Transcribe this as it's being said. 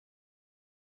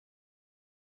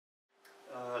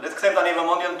rikthejmë tani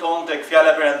vëmendjen tonë tek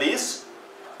fjala e Perëndisë.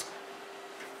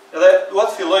 Edhe dua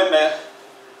të filloj me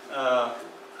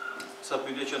sa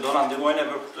pyetje që do na ndihmojnë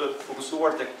për të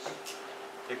fokusuar tek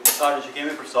mesazhi që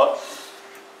kemi për sot.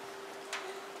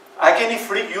 A keni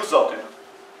frikë ju Zotin?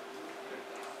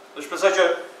 Dhe shpresoj që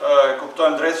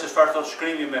kuptojmë drejt se çfarë thotë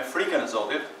shkrimi me frikën e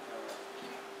Zotit.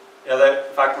 Edhe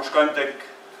fakt kur shkojmë tek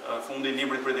fundi i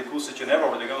librit Predikuesi që ne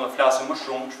predikojmë dhe flasim më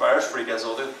shumë çfarë është frika e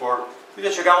Zotit, por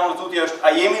pyetja që kam unë tutje është, a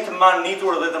jemi të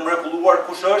manitur dhe të mrekulluar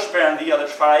kush është Perëndia dhe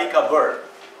çfarë ai ka bërë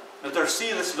në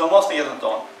tërësi dhe sidomos në jetën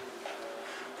tonë?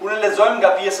 Kur ne lexojmë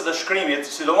nga pjesët e shkrimit,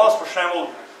 sidomos për shembull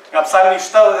nga Psalmi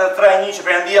 73:1 që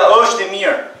Perëndia është i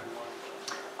mirë,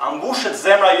 a mbushet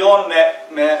zemra jonë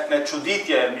me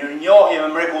çuditje, mirënjohje, me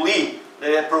mrekulli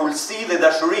dhe për ulësi dhe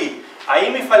dashuri? A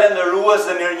jemi falendërues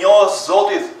dhe mirënjohës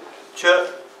Zotit që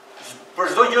për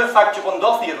çdo gjë fakt që po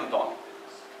ndodh në jetën tonë?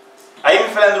 A jemi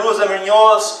falendërues dhe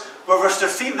mirënjohës për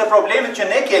vështirësitë dhe problemet që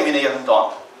ne kemi në jetën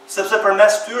tonë? Sepse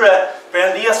përmes tyre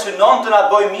Perëndia synon të na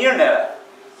bëjë mirë neve,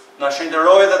 na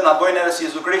shënderojë dhe të na bëjë neve si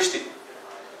Jezu Krishti.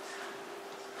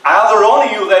 A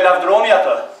adhuroni ju dhe lavdëroni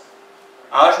atë?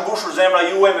 A është mbushur zemra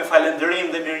juaj me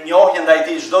falënderim dhe mirënjohje ndaj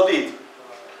tij çdo ditë?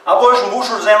 Apo është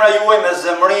mbushur zemra juaj me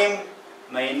zemrim,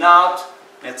 me inat,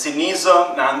 me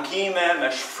cinizëm, me ankime, me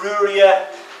shfryrje,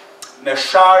 me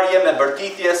sharje, me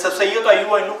bërtitje, sepse jeta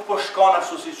juaj nuk po shkon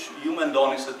ashtu siç ju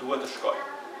mendoni se duhet të shkojë.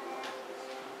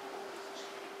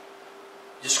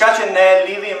 Gjithçka që ne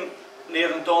lidhim në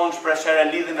jetën tonë, shpreshherë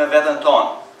lidhim me veten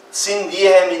tonë. Si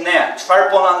ndjehemi ne?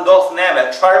 Çfarë po na ndodh neve?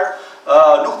 Çfarë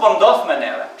nuk po ndodh me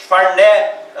neve? Çfarë ne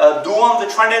duam dhe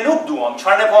çfarë ne nuk duam?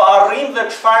 Çfarë ne po arrim dhe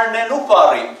çfarë ne nuk po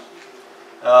arrim?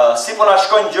 Si po na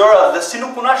shkojnë gjërat dhe si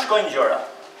nuk po na shkojnë gjërat?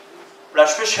 Pra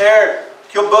shpeshherë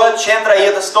kjo bëhet qendra e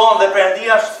jetës tonë dhe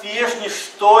Perëndia është thjesht një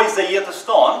shtojzë e jetës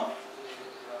tonë.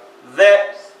 Dhe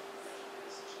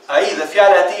ai dhe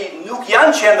fjala e tij nuk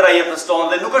janë qendra e jetës tonë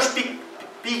dhe nuk është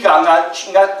pika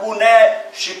nga ku ne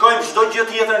shikojmë çdo gjë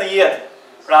tjetër në jetë.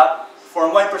 Pra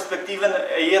formojmë perspektivën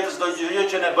e jetës çdo gjë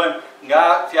që ne bëjmë nga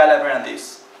fjala e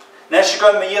Perëndisë. Ne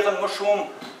shikojmë me jetën më shumë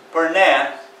për ne,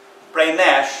 prej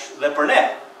nesh dhe për ne.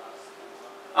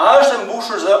 A është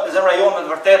mbushur zemra jonë me të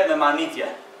vërtetë me manitje,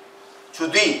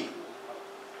 çudi,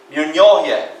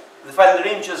 mirënjohje dhe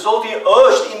falënderim që Zoti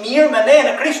është i mirë me ne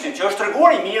në Krishtin, që është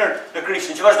treguar i mirë në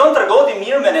Krishtin, që vazhdon të tregohet i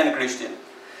mirë me ne në Krishtin.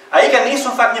 Ai ka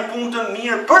nisur në fakt një punë të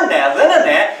mirë për ne dhe në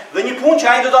ne, dhe një punë që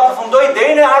ai do ta përfundojë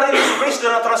deri në ardhmën e Jezu Krishtit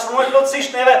dhe na transformojë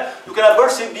plotësisht neve, duke na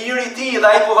bërë si biri i tij, dhe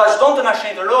ai po vazhdon të na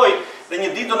shenjtërojë dhe një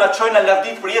ditë do na çojë në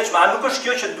lavdinë të përjetshme. A nuk është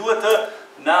kjo që duhet të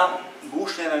na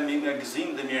mbushë me gëzim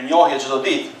dhe mirënjohje çdo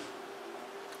ditë?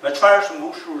 Me çfarë është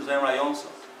mbushur zemra jonë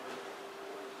sot?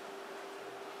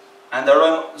 A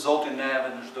ndarojmë Zotin neve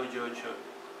në çdo gjë që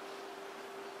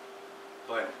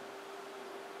bëjmë?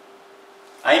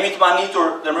 A jemi të manitur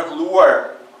dhe mrekulluar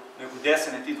me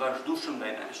kujdesin e tij të vazhdueshëm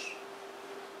ndaj nesh?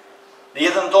 Në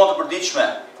jetën tonë të përditshme,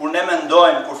 kur ne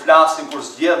mendojmë, kur flasim, kur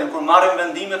zgjedhim, kur marrim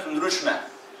vendime të ndryshme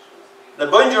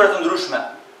dhe bëjmë gjëra të ndryshme,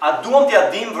 a duam t'ia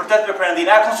dimë vërtet për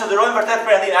Perëndinë? A konsiderojmë vërtet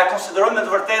Perëndinë? A konsiderojmë me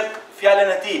të vërtetë fjalën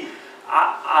e tij?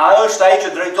 A është ai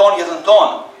që drejton jetën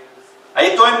tonë? A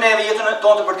jetojmë ne jetën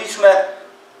tonë të përditshme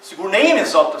sikur ne jemi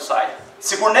Zot të saj?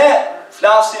 Sikur ne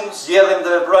flasim, zgjedhim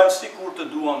dhe veprojmë sikur të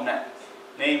duam ne?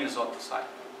 Ne jemi Zot të saj.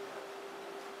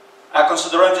 A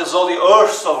konsiderojmë që Zoti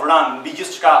është sovran mbi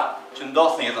gjithçka që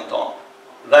ndodh në jetën tonë?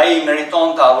 Dhe ai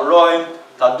meriton të adhurojmë,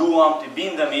 ta duam, të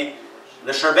bindemi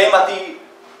dhe shërbejmë atij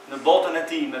në botën e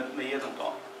tij me jetën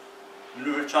tonë. Në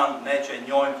mënyrë veçantë ne që e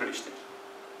njohim Krishtin.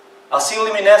 A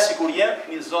sillemi ne sikur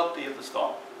jemi Zot të jetës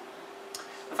tonë?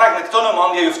 Në fakt, në këtë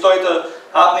nëmendje ju ftoj të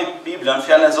hapni Biblën,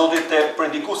 fjalën e Zotit te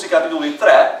Predikuesi kapitulli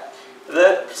 3, dhe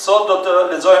sot do të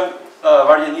lexojmë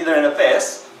vargjet 1 deri në 5,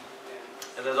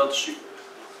 edhe do të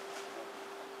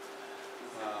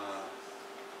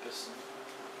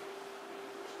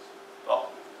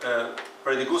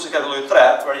Predikuesi kapitulli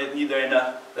 3, vargjet 1 deri në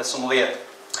 15.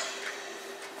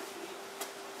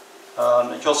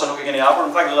 Në qoftë se nuk e keni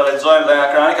hapur, në fakt do ta lexojmë dhe nga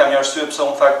ekrani, kam një arsye pse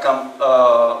unë fakt kam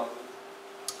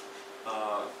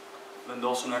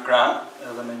vendosur në ekran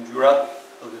edhe me ngjyrat,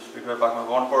 do të shpjegoj pak më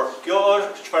vonë, por kjo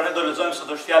është çfarë ne do lexojmë sot,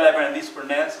 është fjala e Perëndisë për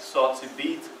ne sot si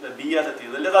bijtë dhe bijat e tij.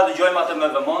 Dhe le ta dëgjojmë atë me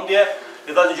vëmendje,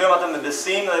 le ta dëgjojmë atë me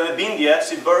besim dhe me bindje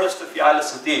si bërës të fjalës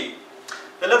së tij.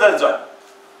 Dhe le ta lexojmë.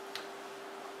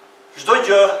 Çdo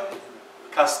gjë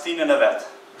ka stinën e vet.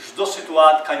 Çdo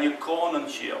situatë ka një kohë në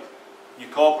qiell. Një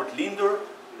kohë për të lindur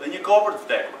dhe një kohë për të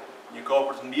vdekur. Një kohë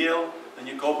për të mbjellë dhe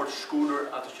një kohë për të shkulur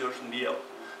atë që është mbjellë.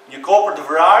 Një kohë për të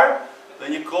vrarë dhe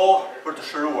një kohë për të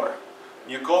shëruar.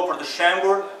 Një kohë për të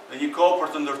shembur dhe një kohë për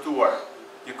të ndërtuar.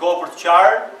 Një kohë për të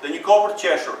qarë dhe një kohë për të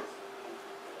qeshur.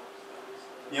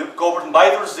 Një kohë për të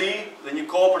mbajtur zi dhe një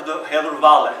kohë për të hedhur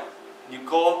valle. Një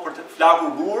kohë për të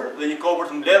flakur gur dhe një kohë për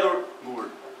të mbledhur gur.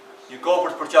 Një kohë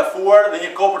për të përqafuar dhe një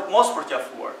kohë për të mos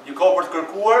përqafuar. Një kohë për të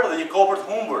kërkuar dhe një kohë për të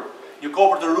humbur. Një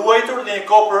kohë për të ruajtur dhe një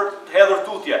kohë për të hedhur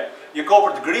tutje. Një kohë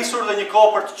për të grisur dhe një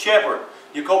kohë për të qepur.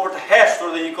 Një kohë për të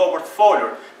heshtur dhe një kohë për të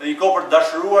folur. Dhe një kohë për të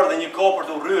dashuruar dhe një kohë për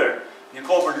të urryer. Një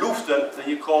kohë për luftën dhe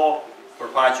një kohë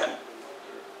për paqen.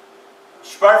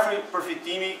 Çfarë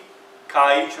përfitimi ka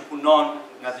ai që punon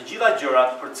nga të gjitha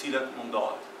gjërat për të cilat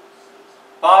mundohet?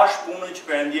 Pa punën që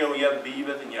Perëndia u jep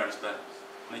bijve të njerëzve,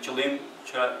 me qëllim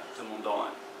që të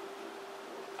mundohen.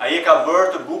 Ai e ka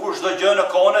bërë të bukur çdo gjë në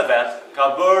kohën e vet, ka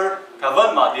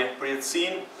vënë madje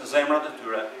përjetësinë në zemrat e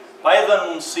tyre, pa i dhënë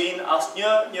mundësinë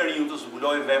asnjë njeriu të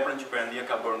zbulojë veprën që Perëndia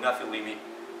ka bërë nga fillimi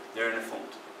deri në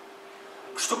fund.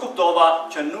 Kështu kuptova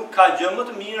që nuk ka gjë më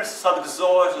të mirë se sa të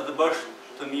gëzohesh dhe të bësh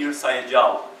të mirë sa e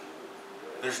gjallë.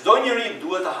 Dhe çdo njeri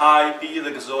duhet të hajë, pijë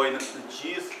dhe gëzojë në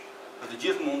të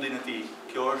gjithë mundin e tij.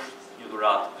 Kjo është një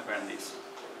dhuratë e Perëndisë.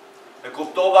 E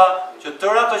kuptova që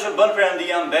tëra ato që bën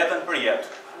Perëndia mbeten për jetë.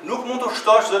 Nuk mund të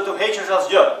shtosh dhe të heqësh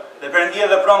asgjë. Dhe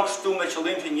Perëndia vepron kështu me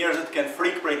qëllim që njerëzit të kenë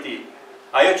frikë prej tij.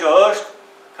 Ajo që është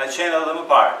ka qenë edhe më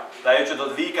parë, dhe ajo që do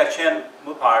të vijë ka qenë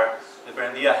më parë, dhe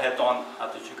Perëndia heton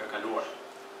atë që ka kaluar.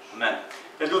 Amen.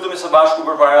 Ne lutemi së bashku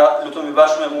lutemi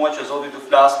bashkë me mua që Zoti të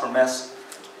flasë përmes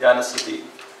fjalës së tij.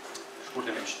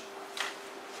 Shkurtimisht.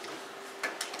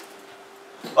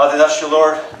 Padre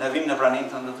dashur, ne vim në praninë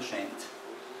tënde të shenjtë.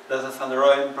 Dhe të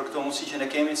thënderojmë për këtë mundësi që ne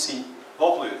kemi si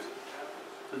populli yt,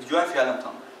 të dëgjojmë fjalën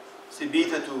tënde, si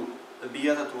bijtë tu dhe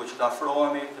bijat e tua që të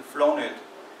afrohemi të flonit.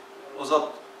 O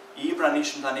Zot, i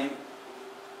pranishëm tani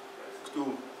këtu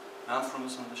në anë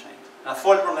frymëzën të shenjtë. Na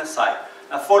fol përmes saj.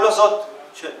 Na fol o Zot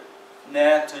që ne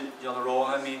të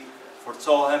gjallërohemi,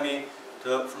 forcohemi,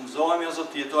 të frymëzohemi o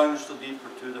Zot, të jetojmë çdo ditë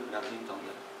për ty dhe për lavdinë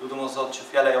tënde. Lutem o Zot që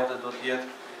fjala jote do të jetë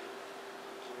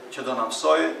që do na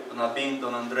mësoj, do na bind, do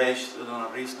na ndrejsh dhe do na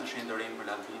rrisë në shenjtërim për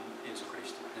lavdinë e Jezu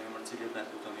Krishtit. Në emrin e Cilit ne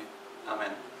lutemi.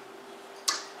 Amen.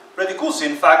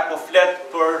 Predikuesi në fakt po flet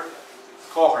për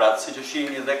kohërat, siç e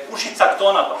shihni, dhe kush i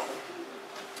cakton ato.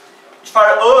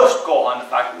 Çfarë është koha në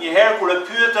fakt? Një herë kur e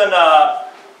pyetën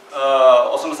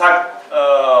ose më saktë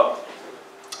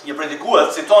një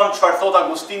predikues citon çfarë thot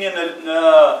Agustini në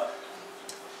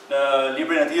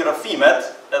librin e tij Rrëfimet,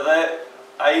 edhe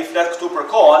ai flet këtu për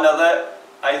kohën edhe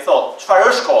ai thot, çfarë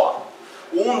është koha?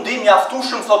 Unë di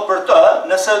mjaftueshëm thot për të,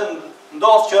 nëse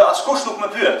ndodh që askush nuk më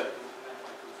pyet.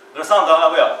 Interesante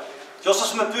apo jo? Nëse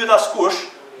s'më pyet askush,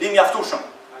 di mjaftueshëm.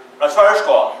 Pra çfarë është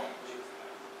koha?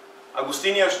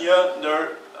 Agustini është një ndër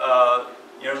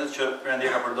njerëzit që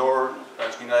Perëndia ka përdorur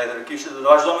tash nga ai kishte dhe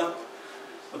vazhdon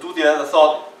me tutje dhe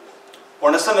thot,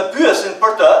 por nëse më pyesin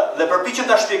për të dhe përpiqem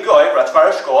ta shpjegoj, pra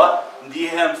çfarë është koha,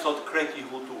 ndihem thot krejt i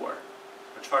hutuar.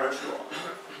 Për çfarë është koha?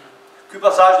 Ky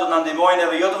pasazh do të na ndihmojë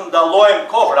neve jo të ndallojmë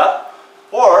kohërat,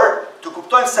 por të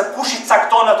kuptojmë se kush i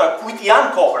cakton ato, kujt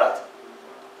janë kohërat.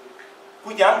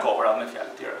 Kujt janë kohërat me fjalë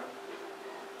të tjera.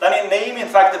 Tani ne jemi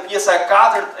në fakt në pjesa e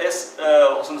 4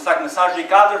 ose më saktë mesazhi i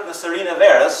 4 në serinë e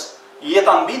verës,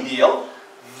 Jeta mbi diell,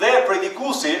 dhe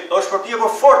predikuesi është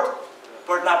përpjekur fort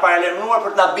për të na paralajmëruar,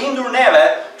 për të na bindur neve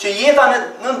që jeta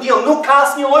në diell nuk ka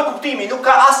asnjë lloj kuptimi, nuk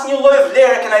ka asnjë lloj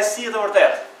vlere kënaqësie të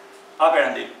vërtetë. Pa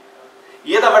Perëndinë.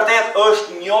 Jeta vërtet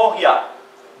është njohja,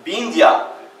 bindja,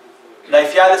 ndaj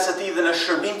fjalës së tij dhe në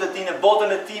shërbim të tij në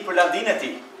botën e tij për lavdinë e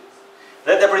tij.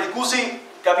 Dhe te Predikuesi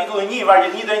kapitulli 1,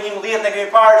 vargjet 1 deri 11 ne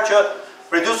kemi parë që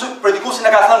predikuesi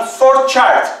na ka thënë fort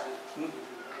qartë,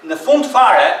 në fund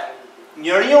fare,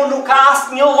 njeriu nuk ka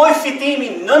asnjë lloj fitimi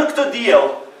nën këtë diell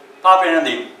pa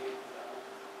Perëndinë.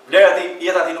 Vlera e tij,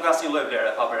 jeta e tij nuk ka asnjë lloj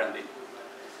vlere pa Perëndinë.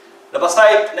 Dhe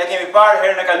pastaj ne kemi parë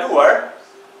herën e kaluar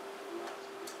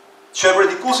që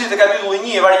predikuesi të kapitulli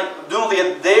 1, vargjet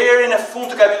 12 deri në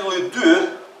fund të kapitullit 2,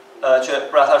 që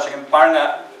pra thashë që kemi parë nga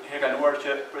herë kaluar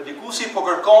që predikuesi po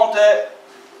kërkonte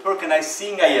për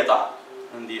kënaqësi nga jeta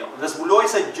në diell. Dhe zbuloi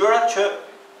se gjërat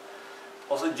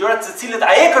se cilët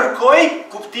ai e kërkoi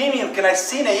kuptimin,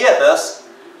 kënaqësinë e jetës,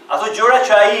 ato gjëra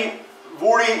që ai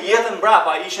vuri jetën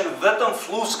mbrapa ishin vetëm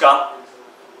flluska,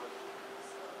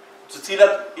 të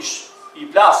cilat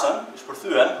i plasën, i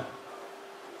shpërthyen,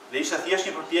 dhe ishte thjesht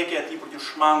një përpjekje e tij për të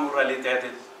shmangur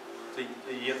realitetit të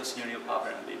jetës njeriu pa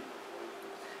Perëndinë.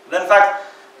 Dhe në fakt,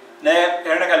 ne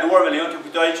herën e kaluar me lejon t'ju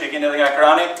kujtoj që e keni edhe nga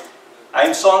ekrani, ai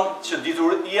mëson që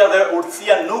dituria dhe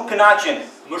urtësia nuk kënaqin,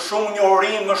 më shumë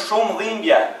njohurim, më shumë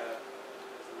dhimbje.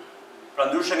 Pra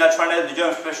ndryshe nga çfarë ne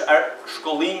dëgjojmë shpesh,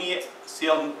 shkollimi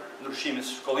sjell ndryshimin,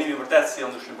 shkollimi vërtet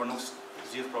sjell ndryshim, por nuk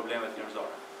zgjidh problemet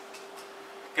njerëzore.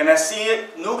 Kënaqësi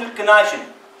nuk kënaqin.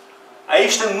 Ai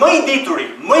ishte më i dituri,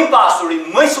 më i pasuri,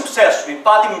 më i suksesshëm,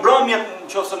 pati mbrëmjet,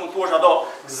 nëse mund thuash ato,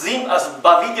 gëzim as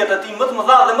bavitjet e tij më të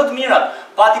mëdha dhe më të mirat,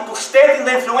 pati pushtetin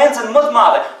dhe influencën më të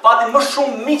madhe, pati më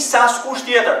shumë miq se askush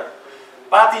tjetër.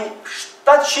 Pati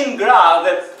 700 gra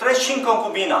dhe 300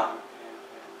 konkubina.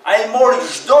 Ai mori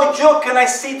çdo gjë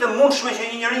kënaqësi të mundshme që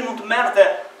një njeri mund të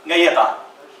merrte nga jeta.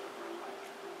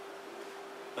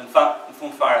 Në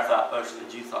fund fare tha, është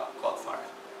e gjitha kot fare.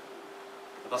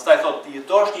 Pastaj thot,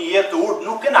 jetosh një jetë të urtë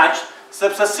nuk kënaq,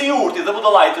 sepse si urti dhe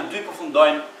budollai të dy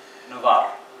përfundojnë në varr.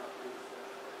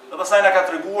 Dhe pastaj na ka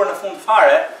treguar në fund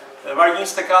fare, vargu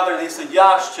 24 dhe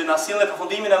 26 që na sillën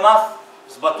përfundimin e madh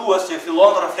zbatues që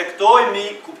fillon të reflektojë mbi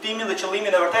kuptimin dhe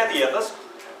qëllimin e vërtetë të jetës.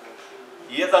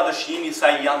 Jeta dëshimi i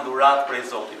saj janë dhuratë prej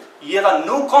Zotit. Jeta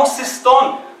nuk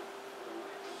konsiston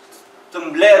të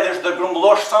mbledhesh dhe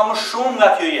grumbullosh sa më shumë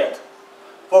nga kjo jetë,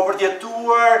 por për të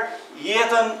jetuar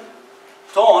jetën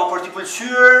tonë për t'i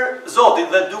pëlqyer Zotit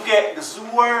dhe duke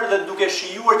gëzuar dhe duke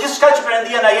shijuar gjithçka që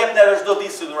Perëndia na jep neve çdo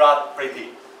ditë si dhuratë prej Tij.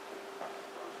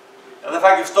 Edhe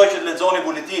fakt ju ftoj që të lexoni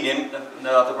buletinin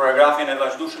në atë paragrafin e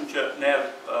vazhdueshëm që ne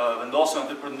vendosëm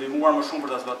të për të ndihmuar më shumë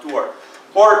për ta zbatuar.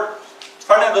 Por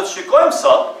çfarë ne do të shikojmë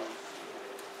sot?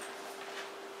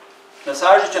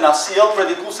 Mesazhi që na sjell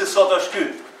predikuesi sot është ky.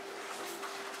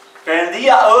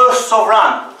 Perëndia është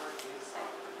sovran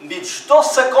mbi çdo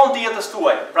sekondë të jetës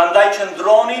tuaj. Prandaj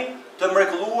qëndroni të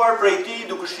mrekulluar prej Tij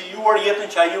duke shijuar jetën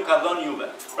që Ai ju ka dhënë juve.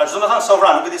 Pra çdo më thënë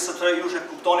sovran, nuk e di se ju e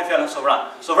kuptoni fjalën sovran.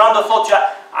 Sovran do thotë që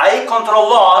Ai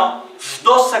kontrollon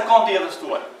çdo sekondë të jetës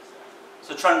tuaj.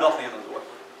 Se çfarë ndodh në jetën tuaj.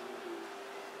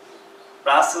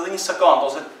 Pra as edhe një sekondë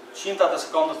ose qindrat e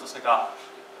sekondës të se ka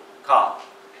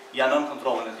janë nën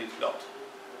kontrollin e Tij të plot.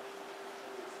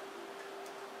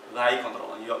 Dhe Ai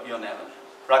kontrollon, jo neve.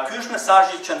 Pra ky është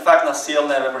mesazhi që në fakt na sjell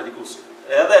neve predikuesit.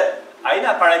 Edhe ai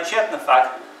na paraqet në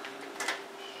fakt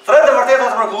tre të vërteta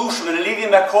të mrekullueshme në lidhje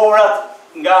me kohërat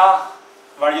nga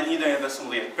vargjet 1 deri në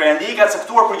 15. Perëndia ka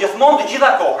caktuar përgjithmonë të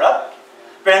gjitha kohërat.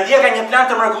 Perëndia ka një plan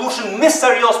të mrekullueshëm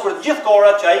misterioz për të gjithë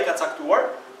kohërat që Ai ka caktuar.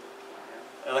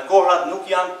 Edhe kohërat nuk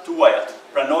janë tuajat.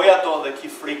 Pranoi ato dhe ki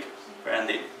frikë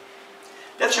Perëndinë.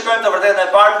 Le të shikojmë të vërtetën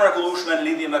e parë të mrekullueshme në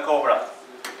lidhje me kohërat.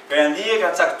 Perëndia ka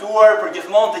caktuar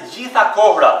përgjithmonë të gjitha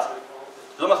kohërat.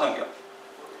 Do të thënë kjo.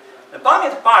 Në pamje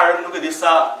të parë, nuk e di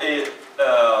sa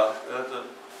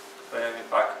një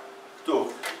pak këtu,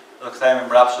 do të kthehemi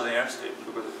mbrapsht edhe një herë, se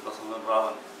duket të pasojmë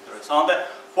radhën interesante,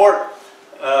 por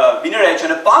vini re që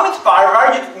në pamje të parë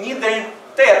vargjet 1 deri në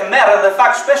 8 merren dhe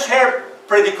fakt shpesh herë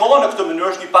predikohen në këtë mënyrë,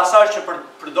 është një pasazh që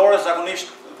përdoret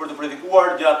zakonisht për të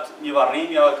predikuar gjatë një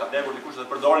varrimi apo ka vdekur dikush dhe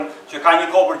përdorin që ka një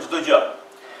kohë për çdo gjë.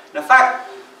 Në fakt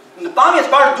në pamje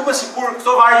të parë duket sikur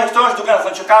këto vargje këto është duke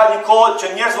thënë që ka një kohë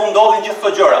që njerëzve u ndodhin gjithë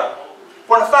këto gjëra.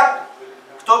 Por në fakt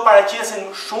këto paraqesin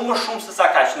shumë më shumë se sa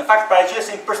kaq. Në fakt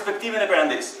paraqesin perspektivën e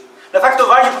Perëndisë. Në fakt këto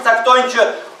vargje përcaktojnë që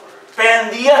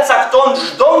Perëndia cakton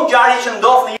çdo ngjarje që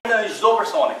ndodh në jetën e çdo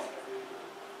personi.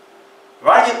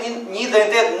 Vargjet 1 deri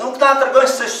në 8 nuk ta tregojnë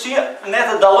se si ne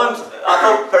të dallojmë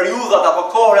ato periudhat apo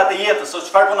kohërat e jetës, ose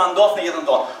çfarë po na ndodh në jetën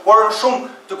tonë, por shumë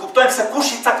të kuptojmë se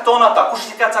kush i cakton ata, kush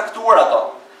i ka caktuar ato.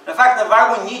 Në fakt në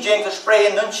vargun 1 gjejmë këtë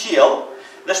shprehje nën qiell,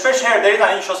 dhe shpesh herë deri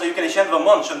tani nëse ju keni qenë të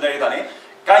vëmendshëm deri tani,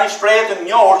 ka një shprehje të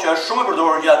njohur që është shumë e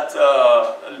përdorur gjatë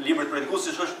librit të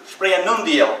predikuesit, që është shprehja nën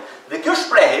diell. Dhe kjo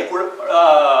shprehje kur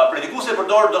predikuesi e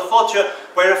përdor do thotë që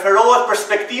po i referohet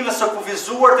perspektivës së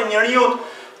kufizuar të njeriu,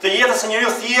 të jetës së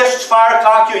njeriu thjesht çfarë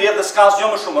ka kjo jetë dhe s'ka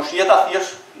asgjë më shumë, është jeta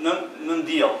thjesht nën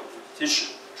diell, siç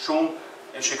shumë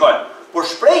e shikojnë. Por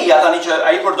shprehja tani që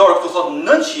ai përdor këtu thotë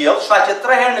nën qiell, shfaqet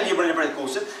 3 herë në librin e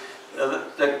predikuesit,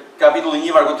 te kapitulli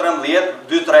 1 vargu 13,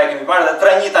 2-3 kemi parë dhe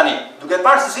 3-1 tani. Duke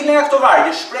parë se cilën nga këto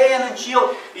vargje shprehja nën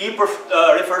qiell i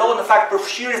referohet në fakt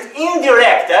përfshirjes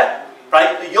indirekte, pra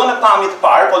jo në pamje të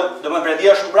parë, por domethënë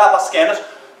Perëndia është mbrapa skenës,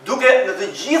 duke në të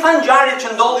gjitha ngjarjet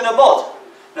që ndodhin në botë.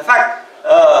 Në fakt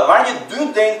vargjet 2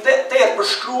 deri në 8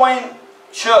 përshkruajnë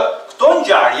që këto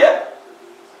ngjarje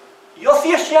jo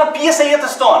thjesht janë pjesë e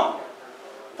jetës tonë,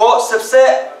 po sepse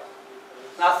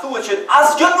na thuhet që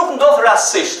asgjë nuk ndodh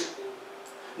rastësisht.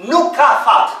 Nuk ka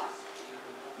fat.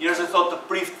 Njerëzit thotë të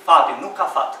prift fatin, nuk ka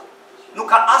fat. Nuk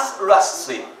ka as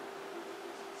rastësi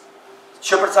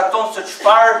që përcakton se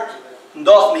çfarë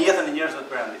ndodh me jetën e njerëzve të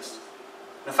Perëndisë.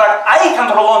 Në fakt ai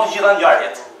kontrollon të gjitha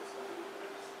ngjarjet.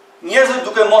 Njerëzit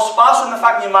duke mos pasur në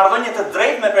fakt një marrëdhënie të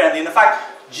drejtë me Perëndinë. Në fakt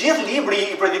gjithë libri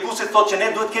i predikuesit thotë që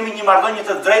ne duhet kemi një marrëdhënie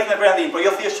të drejtë me Perëndinë, por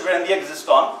jo thjesht që Perëndia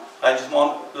ekziston. Ai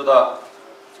gjithmonë do ta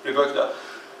shpjegoj këtë.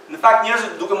 Në fakt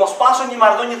njerëzit duke mos pasur një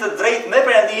marrëdhënie të drejtë me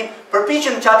Perëndinë,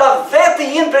 përpiqen që ata vetë të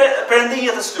jenë Perëndi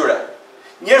jetës tyre.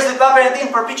 njerëzit pa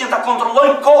Perëndinë përpiqen ta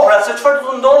kontrollojnë kohrat se çfarë do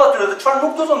të ndodhë atyre dhe çfarë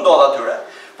nuk do të ndodhë atyre.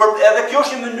 Edhe kjo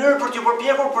është një mënyrë për t'u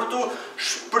përpjekur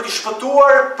për t'i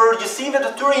shpëtuar përgjegjësive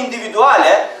të tyre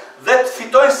individuale dhe të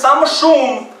fitojnë sa më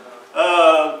shumë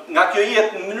nga kjo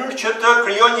jetë në mënyrë që të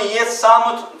krijojnë një jetë sa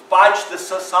më të paqë dhe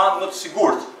sa më të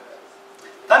sigurt.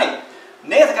 Tani,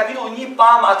 ne te kapitulli 1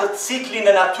 pam atë ciklin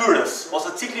e natyrës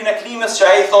ose ciklin e klimës që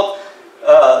ai thotë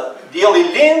dielli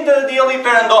lind, dielli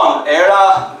perëndon, era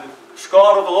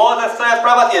shkon rrotullohet dhe kthehet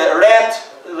prapë atje, ret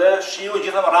dhe shiu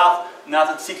gjithë më radh në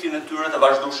atë ciklin e tyre të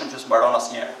vazhdueshëm që s'mbaron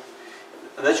asnjëherë.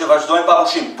 Dhe që vazhdojnë pa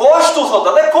pushim. Po ashtu thotë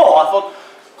edhe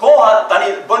koha tani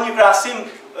bën një krahasim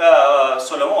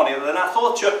Solomoni dhe na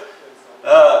thotë që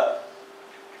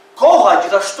koha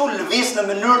gjithashtu lëviz në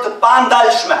mënyrë të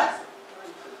pandalshme.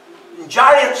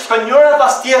 Ngjarjet shkojnë njëra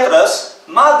pas tjetrës,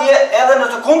 madje edhe në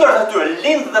të kundërt të tyre,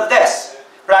 lind dhe vdes.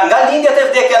 Pra nga lindja te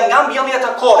vdekja, nga mbjellja te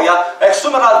korrja, e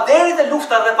kështu me radhë deri te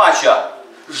lufta dhe paqja.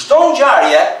 Çdo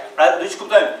ngjarje, pra do të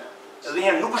kuptojmë, edhe një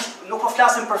herë nuk po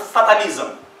flasim për fatalizëm.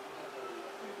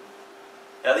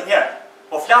 Edhe një herë,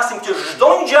 po flasim që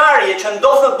çdo ngjarje që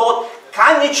ndodh në botë ka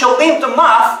një qëllim të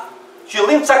madh,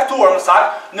 qëllim caktuar më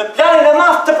saktë, në planin e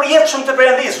madh të përjetshëm të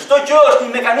Perëndisë. Çdo gjë është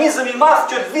një mekanizëm i madh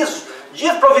që lëviz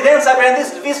gjithë providenca e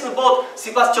Perëndisë lëviz në botë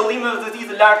sipas qëllimeve të tij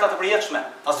të larta të përjetshme.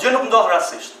 Asgjë nuk ndodh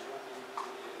rastësisht.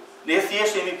 Ne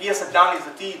thjesht jemi pjesë e planit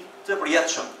të tij të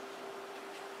përjetshëm.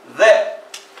 Dhe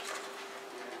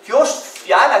kjo është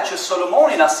fjala që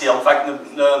Solomoni na sjell, në fakt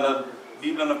në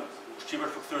Biblën në shqipër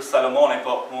përkthyer Salomoni,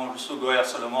 po më mësu goja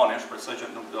Solomoni, shpresoj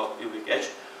që nuk do ju vi keq.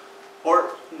 Por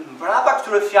mbrapa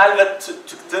këtyre fjalëve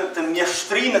të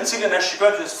mjeshtri në cilën e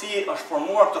shikojmë që si është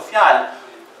formuar këtë fjalë,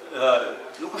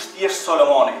 nuk është thjesht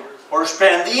Solomoni, por është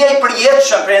Perëndia i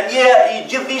përjetshëm, Perëndia i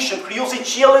gjithdijshëm, krijuesi i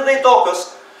qiellit dhe i tokës,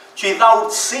 që i dha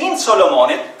urtësinë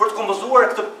Solomonit për të kompozuar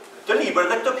këtë libër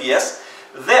dhe këtë pjesë,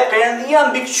 dhe Perëndia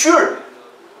mbikëqyr,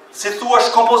 si thua,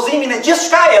 kompozimin e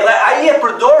gjithçkaje dhe ai e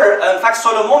përdor në fakt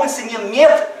Solomonin si një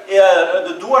mjet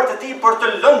në duart e tij për të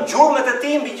lënë gjurmët e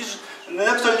tij në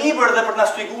këtë libër dhe për të na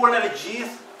shpjeguar në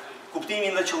gjithë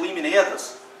kuptimin dhe qëllimin e jetës.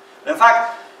 Në fakt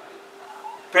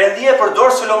Perëndia e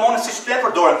përdor Solomonin siç ne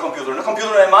përdorim kompjuterin. Në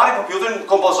kompjuterin e marrim kompjuterin,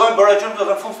 kompozojmë, bëra gjurmë dhe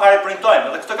në fund fare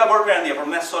printojmë. Dhe këtë ka bërë Perëndia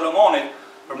përmes Solomonit,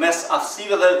 përmes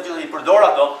aftësive dhe gjithë i përdor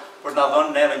ato për na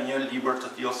dhënë neve një libër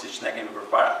të tillë siç ne kemi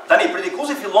përpara. Tani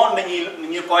Predikuesi fillon me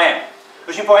një poem.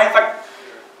 Është një poem fakt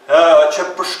që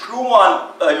përshkruan,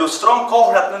 ilustron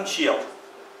kohërat në qiell.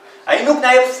 Ai nuk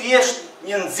na jep thjesht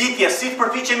një nxitje si të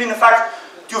përpiqemi në fakt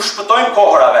t'ju shpëtojmë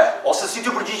kohërave ose si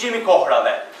t'ju përgjigjemi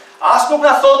kohërave. As nuk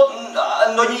na thot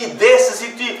ndonjë ide se si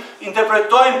ti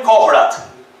interpretojmë kohërat.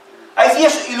 Ai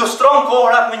thjesht ilustron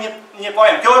kohërat me një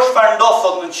poem. Kjo është çfarë ndodh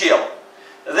thot në qiell.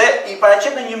 Dhe i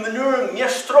paraqet në një mënyrë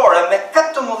mjeshtrore me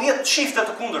 14 çifte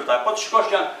të kundërta. Po të shikosh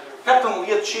janë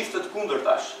 14 çifte të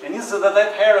kundërtash. E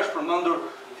 28 herë është përmendur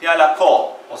fjala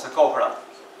kohë ose kohërat.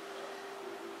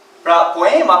 Pra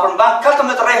poema përmban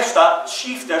 14 rreshta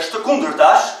çiftesh të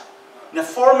kundërtash në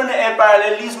formën e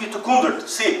paralelizmit të kundërt.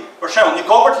 Si, për shembull, një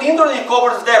kohë për të lindur dhe një kohë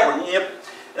për të vdekur.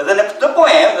 Edhe në këtë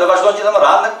poem, dhe vazhdon gjithë më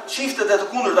radhë, çiftet e të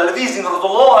kundërta lëvizin,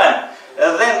 rrotullohen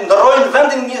dhe ndrojnë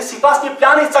vendin sipas një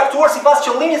plani të caktuar, sipas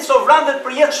qëllimit sovran dhe të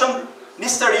përjetshëm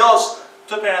misterioz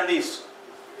të Perëndisë.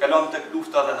 Kalon tek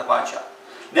luftat dhe të paqja.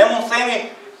 Ne mund të themi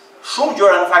shumë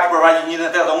gjëra në fakt për vargje 1 dhe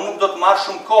 8, unë nuk do të marr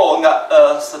shumë kohë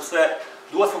sepse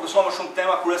duhet të fokusohem më shumë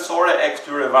tema kryesore e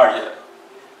këtyre vargjeve.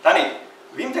 Tani,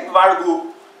 vim tek vargu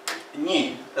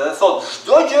 1, dhe thot,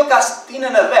 çdo gjë ka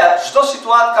stinën e vet, çdo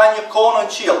situatë ka një kohë në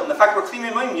qiell. Në fakt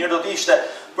përkthimi më i mirë do të ishte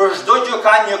për çdo gjë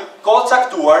ka një kohë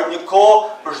caktuar, një kohë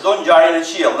për çdo ngjarje në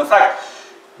qiell. Në fakt,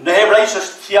 në hebraisht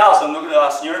është fjazën, nuk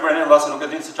asnjëri për ne vase nuk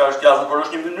e din se çfarë është fjazën, por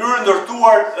është një mënyrë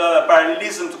ndërtuar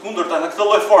paralelizëm të kundërta në këtë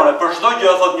lloj forme. Për çdo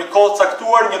gjë thot një kohë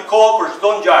caktuar, një kohë për çdo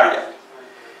ngjarje.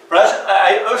 Pra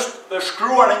ai është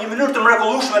shkruar në një mënyrë të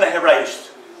mrekullueshme në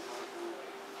hebraisht.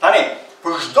 Tani,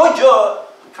 për çdo gjë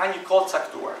ka një kohë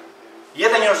caktuar.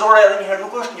 Jeta njerëzore edhe një herë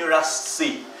nuk është një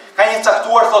rastësi. Ka një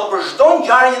caktuar thot për çdo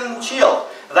ngjarje në qiell.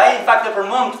 Dhe ai në fakt e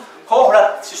përmend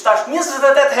kohërat, siç thash,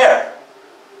 28 herë.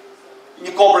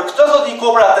 Një kohë për këtë thot, një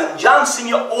kohë për atë, ngjan si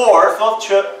një orë, thot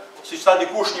që siç tha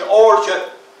dikush, një orë që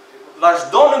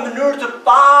vazhdon në mënyrë të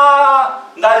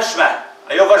pandalshme.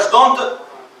 Ajo vazhdon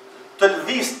të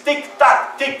lëviz tik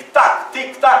tak,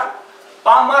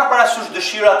 pa marrë parasysh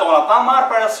dëshirat tona, pa marrë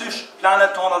parasysh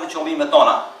planet tona dhe qëllimet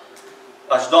tona.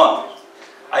 Vazhdon.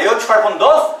 Ajo çfarë po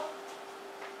ndodh?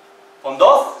 Po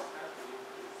ndodh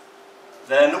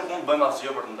dhe nuk mund të bëjmë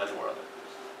asgjë për të ndaluar atë.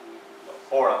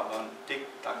 Ora bën tik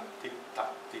tak.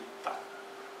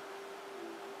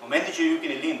 Momenti që ju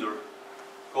keni lindur,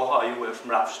 koha juaj është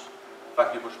mbrapsht.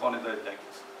 Fakt ju përshkoni dhe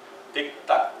vdekjes. Tik,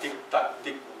 tak, tik, tak,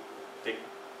 tik, tik.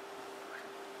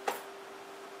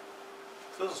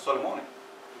 Këtë është Solomoni.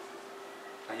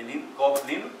 Ka një kohë për të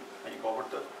lindur, ka një kohë për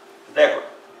të vdekur.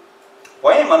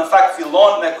 Poema në fakt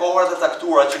fillon me kohërat e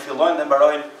caktuara që fillojnë dhe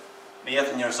mbarojnë me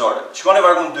jetën njerëzore. Shikoni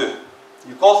vargun 2.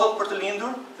 Një kohë thot për të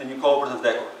lindur dhe një kohë për të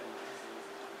vdekur.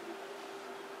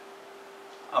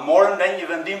 A morën ne një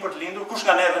vendim për të lindur? Kush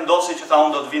nga ne vendosi që tha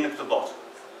unë do të vinë në këtë botë?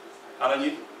 Ka në një...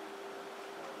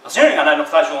 Asnjëri nga ne nuk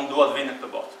tha që unë dua të vinë në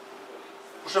këtë botë.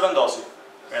 Kush e vendosi?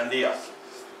 Perëndia.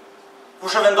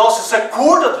 Kush e vendosi se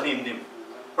kur do të lindim?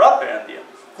 Pra Perëndia.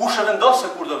 Kush e vendosi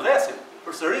se kur do vdesim?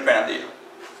 Përsëri Perëndia.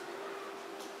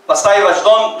 Pastaj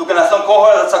vazhdon duke na thënë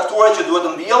kohërat e caktuara që duhet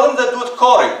të mbjellëm dhe duhet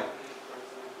korrim.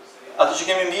 Ato që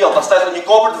kemi mbjell, pastaj thotë një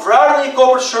kohë për të vrarë dhe një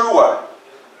kohë për të shëruar.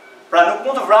 Pra nuk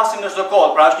mund të vrasim në çdo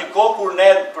kohë, pra është një kohë kur ne,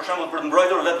 për shembull, për të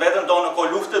mbrojtur vetveten tonë në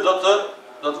kohë lufte do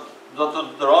të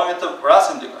dërohemi të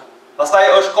vrasim dikë. Pastaj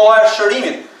është koha e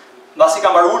shërimit, mbasi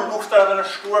ka mbaruar lufta dhe në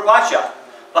shkruar paqja.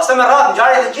 Pastaj me radhë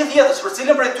ngjarjet e gjithë jetës, për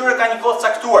cilën prej tyre ka një kohë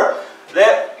caktuar. Dhe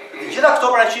gjitha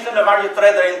këto paraqiten në vargje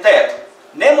 3 deri në 8.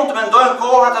 Ne mund të mendojmë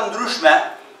kohëra të ndryshme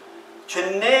që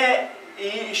ne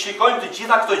i shikojmë të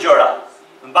gjitha këto gjëra.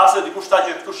 Në base të dikush tha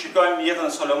që këtu shikojmë jetën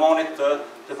e Solomonit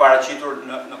të paraqitur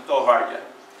në këto vargje.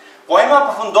 Poema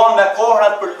përfundon me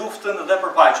kohërat për luftën dhe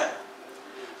për paqen.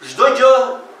 Çdo gjë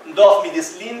ndodh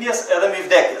midis lindjes edhe me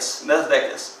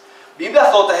vdekjes.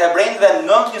 Bibla thotë Hebrejve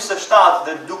 9:27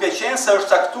 dhe duke qenë se është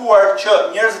caktuar që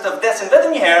njerëzit të vdesin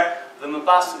vetëm një herë dhe më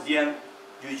pas vjen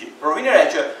gjyqi. Provini re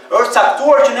që është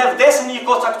caktuar që ne vdesim në një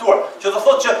kohë caktuar, që do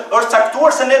thotë që është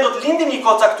caktuar se ne do të lindim në një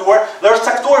kohë caktuar dhe është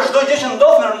caktuar çdo gjë që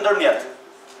ndodh në ndërmjet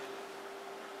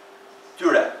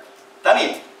tyre. Tani,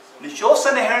 nëse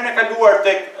në herën e kaluar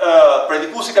tek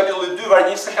Predikuesi kapitulli 2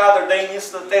 vargu 24 deri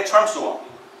 28 çfarë mësuam?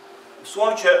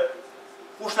 Mësuam që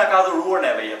kush na ka dhuruar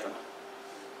neve jetën.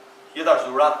 Jeta është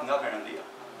dhuratë nga Perëndia.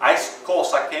 Ai kohë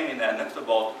sa kemi ne në këtë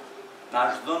botë na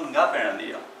është dhënë nga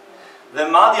Perëndia. Dhe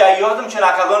madje ai jo vetëm që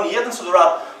na ka dhënë jetën së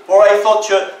dhuratë, por ai thotë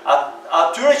që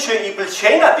atyre që i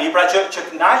pëlqejnë atij, pra që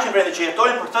kënaqen për që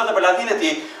jetojnë për të dhe për lavdinë e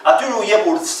tij, atyre u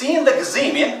jep urtësinë dhe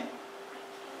gëzimin.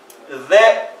 Dhe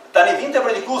tani vinte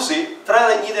Predikuesi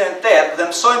 3:1-8 dhe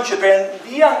mësojmë që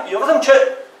Perëndia jo vetëm që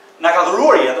na ka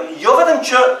dhuruar jetën, jo vetëm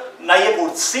që na jep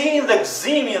urtësinë dhe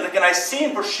gëzimin dhe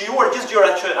kënaqësinë për shijuar gjithë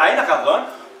gjërat që ai na ka dhënë,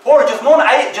 por gjithmonë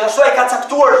ai gjithashtu ai ka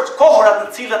caktuar kohërat në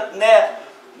të cilat ne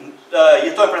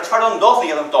jetojmë, për çfarë do ndodhë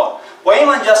jetën tonë.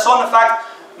 Poema ngjason në fakt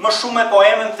më shumë me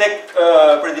poemën tek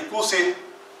Predikuesi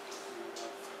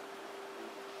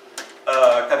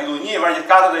kapitulli 1 vargu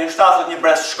 4 deri në 7, një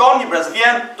brez shkon, një brez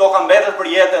vjen, toka mbetet për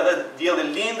jetë dhe dielli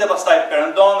lind dhe pastaj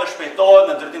perëndon dhe shpejtohet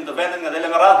në drejtim të vendit nga dele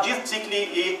me radhë gjithë cikli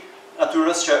i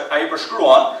natyrës që ai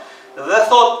përshkruan dhe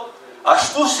thotë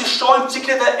ashtu si shohim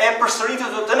ciklet e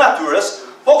përsëritjeve të natyrës,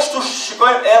 po kështu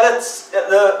shikojmë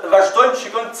edhe vazhdojmë të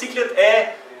shikojmë ciklet e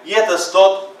jetës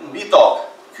tot mbi tokë.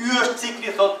 Ky është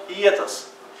cikli thot i jetës.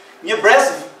 Një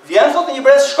brez vjen thot dhe një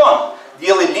brez shkon.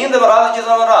 Dielli lind dhe me radhë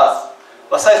gjithë me radhë.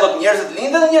 Pastaj thot njerëzit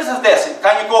linden dhe njerëzit vdesin.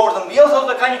 Ka një kohë për të mbjellë thot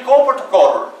dhe ka një kohë për të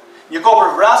korrur. Një kohë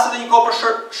për vrasje dhe një kohë për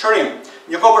shërim.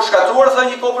 Një kohë për shkatruar dhe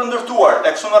një kohë për ndërtuar,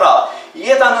 e kështu me radhë.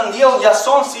 Jeta në ndjell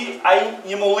ngjason si ai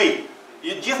një mulli.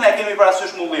 Gjithë ne kemi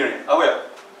parasysh mullirin, apo jo?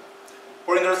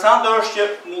 Por interesante është që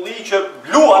mulli që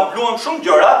bluan shumë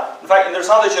gjëra, në fakt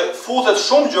interesante që futet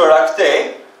shumë gjëra këtej,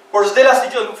 por s'del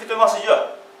asnjë, nuk fitojmë asnjë gjë.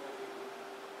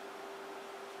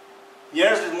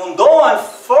 Njerëzit mundohen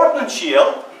fort në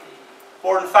qiell,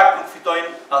 por në fakt nuk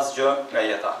fitojnë asgjë nga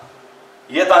jeta.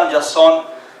 Jeta ngjason,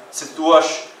 si thua,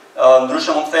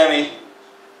 ndryshe mund të themi,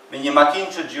 me një makinë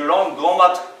që xhiron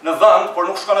gomat në vend, por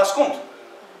nuk shkon askund.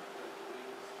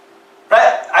 Pra,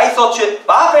 ai thotë që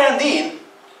pa Perëndinë,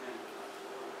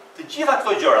 të gjitha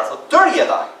këto gjëra, thotë, tër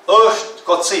jeta është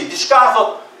kocësi, diçka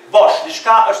thotë bosh,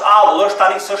 diçka është aull, është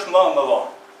tani s'është më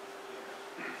vonë.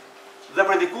 Dhe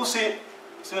Predikuesi,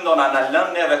 si mendon, na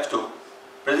lën neve këtu.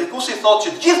 Predikuesi thotë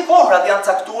që gjithë kohërat janë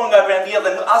caktuar nga Perëndia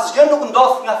dhe asgjë nuk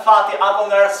ndodh nga fati apo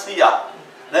nga rësia,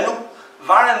 dhe nuk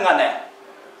varen nga ne.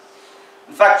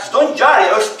 Në fakt, çdo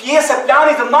ngjarje është pjesë e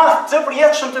planit të madh të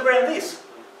përjetshëm të Perëndisë.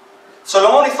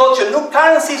 Solomoni thotë që nuk ka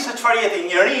rëndësi se çfarë jeti,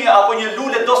 njeri apo një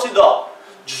lule do si do.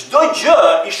 Çdo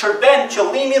gjë i shërben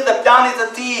qëllimit dhe planit të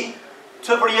tij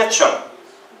të përjetshëm.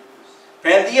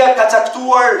 Perëndia ka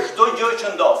caktuar çdo gjë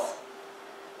që ndodh.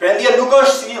 Perëndia nuk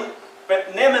është si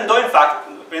ne mendojmë fakt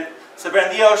se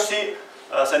Perëndia është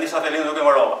se nisa felin nuk e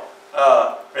morova.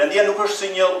 Perëndia nuk është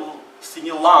si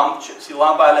një llampë, si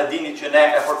llampa e Aladinit që ne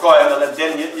e forkojmë dhe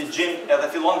del një xhin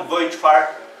edhe fillon të bëjë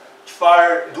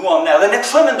çfarë duam ne. Dhe ne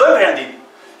kështu mendojmë Perëndinë,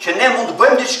 që ne mund të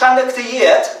bëjmë diçka në këtë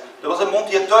jetë Do të mund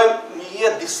të jetojmë një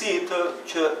jetë disi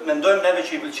që mendojmë neve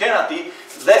që i pëlqen atij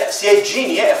dhe si e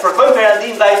gjinje e fërkojmë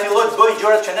Perëndinë dhe ai filloi të bëjë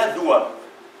gjërat që ne duam.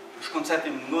 Është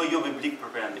koncepti më jo biblik për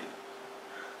Perëndinë.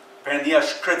 Perëndia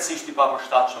është krejtësisht i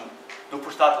papërshtatshëm, nuk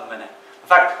përshtatet me ne.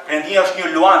 Në fakt, Perëndia është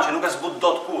një luan që nuk e zbut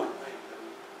dot kurrë.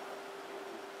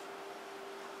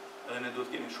 Edhe ne duhet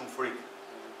kemi shumë frikë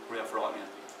kur i afrohemi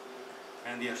atij.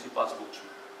 Perëndia është i pazbutshëm.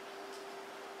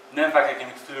 Ne në fakt e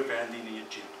kemi kthyer Perëndinë në një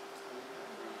gjin.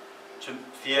 Që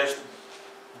thjesht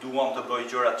duam të bëj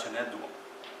gjërat që ne duam.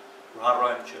 Kur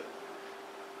harrojmë që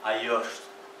ai është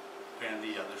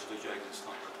Perëndia dhe çdo gjë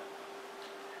ekziston për të.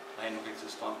 Ai nuk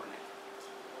ekziston për ne.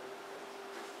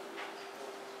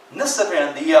 Nëse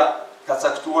Perëndia ka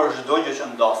caktuar çdo gjë që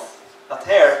ndodh,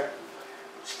 atëherë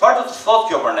çfarë do të thotë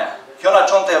kjo për ne? Kjo na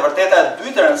çon te vërteta e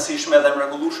dytë e rëndësishme dhe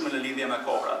mrekullueshme në lidhje me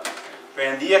kohërat.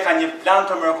 Perëndia ka një plan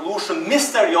të mrekullueshëm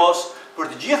misterioz për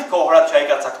të gjithë kohërat që ai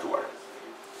ka caktuar.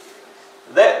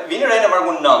 Dhe vini re në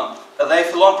vargun 9, edhe ai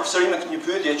fillon përsëri me një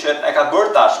pyetje që e ka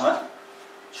bërë tashmë,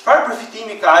 çfarë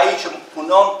përfitimi ka ai që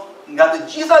punon nga të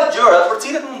gjitha gjërat për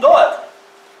cilët mundohet?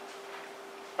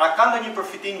 Pra ka ndonjë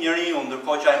përfitim njeriu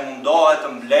ndërkohë që ai mundohet të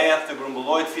mbledh, të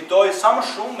grumbullojë, të fitojë sa më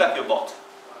shumë nga kjo botë?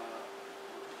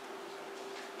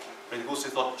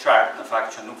 Predikuesi thotë qartë në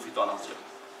fakt që nuk fiton asgjë.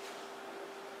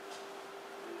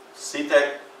 Si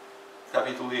tek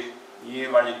kapitulli 1,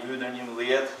 vargu 2 deri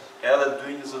 11, edhe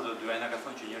 2:22 na ka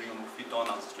thënë që njeriu nuk fiton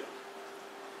asgjë.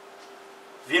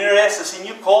 Vjen re se si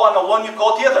një kohë anullon një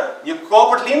kohë tjetër. Një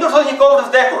kohë për të lindur thotë një kohë për të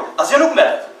vdekur. Asgjë nuk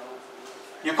mbetet.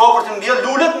 Një kohë për të mbjell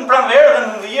lulet në pranverë dhe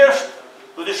në vjesht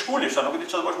do të shkulish, sa nuk e di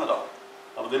çfarë të bësh me to.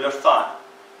 Apo do të lësh thanë.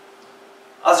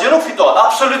 Asgjë nuk fitohet,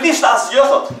 absolutisht asgjë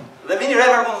thotë. Dhe vini re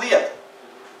vargun 10,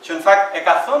 që në fakt e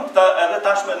ka thënë këtë edhe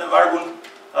tashmë në vargun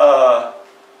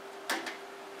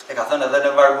e ka thënë edhe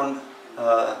në vargun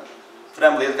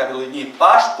 13 kapitulli 1,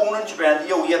 pash punën që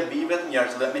Perëndia u jep bijve të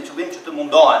njerëzve me qëllim që të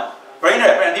mundohen. Për një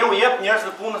Perëndia u jep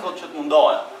njerëzve punën thotë që të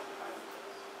mundohen.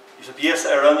 Ishte pjesë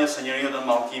e rënjes së njeriu në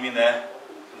mallkimin e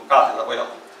mëkatit apo jo.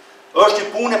 Është një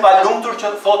punë e palumtur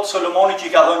që thotë Solomoni që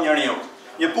i ka dhënë njeriu.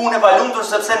 Një punë e palumtur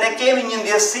sepse ne kemi një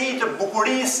ndjesi të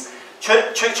bukurisë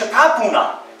që ka puna.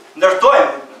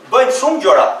 Ndërtojmë, bëjmë shumë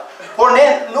gjëra, por ne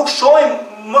nuk shohim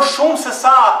më shumë se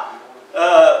sa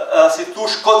si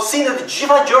thush kotësinë të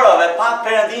gjitha gjërave pa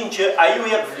Perëndinë që ai u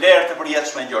jep vlerë të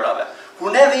përjetshme gjërave. Kur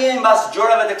ne vijemi mbas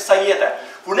gjërave të kësaj jete,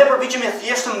 kur ne përpiqemi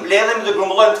thjesht të mbledhemi dhe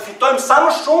grumbullojmë të fitojmë sa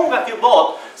më shumë nga kjo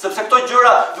botë, sepse këto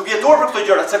gjëra, duke jetuar për këto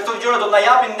gjëra, se këto gjëra do të na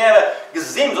japin neve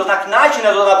gëzim, do të na kënaqin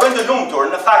dhe do të na bëjnë të lumtur.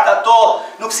 Në fakt ato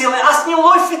nuk sillen asnjë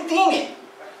lloj fitimi.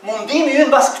 Mundimi ynë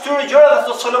mbas këtyre gjërave,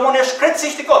 thotë Solomoni, është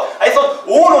krejtësisht i kotë. Ai thotë,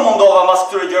 unë mundova mbas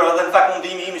këtyre gjërave dhe në fakt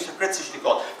mundimi im ishte krejtësisht i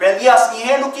kotë. Perëndia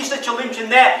asnjëherë nuk kishte qëllim që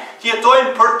ne të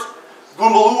jetojmë për të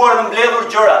grumbulluar dhe mbledhur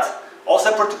gjërat,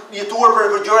 ose për të jetuar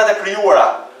për gjërat e krijuara,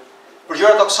 për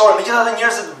gjërat toksore. Megjithatë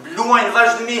njerëzit luajnë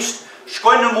vazhdimisht,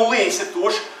 shkojnë në mulli, si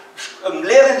thush,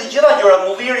 mbledhin të gjitha gjërat,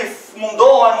 mulliri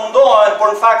mundohen, por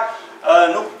në fakt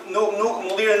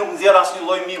mulliri nuk nxjerr asnjë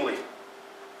lloj milli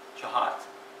që hahet,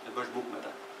 të bësh bukë me të.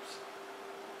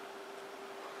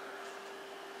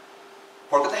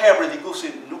 Por këtë herë predikuesi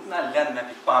nuk na lën me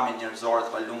pikpamjen njerëzore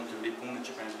të palumtur mbi punën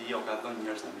që Perëndia u ka dhënë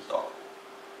njerëzve mbi tokë.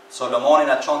 Solomoni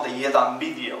na çon te jeta mbi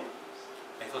diell.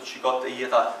 Ai thotë shikoj te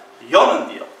jeta jo në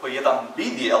diell, po jeta mbi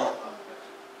diell,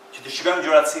 që të shikojmë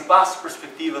gjërat sipas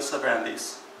perspektivës së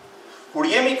Perëndisë. Kur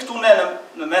jemi këtu ne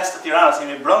në mes të Tiranës,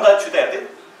 jemi brenda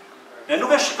qytetit, ne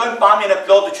nuk e shikojmë pamjen e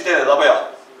plotë të qytetit apo jo.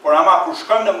 Por ama kur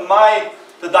shkojmë në maj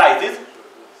të Dajtit,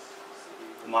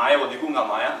 maj apo diku nga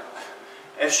maja,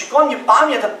 e shikon një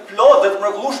pamje të plotë dhe të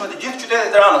mrekullueshme të gjithë qytetit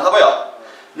të Tiranës, apo jo?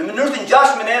 Në mënyrë të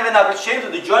ngjashme neve na pëlqen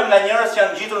të dëgjojmë nga njerëz që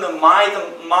janë ngjitur në maj të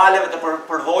maleve të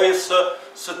përvojës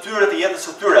së tyre të jetës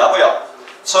së tyre, apo jo?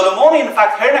 Solomoni në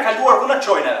fakt herën e kaluar ku na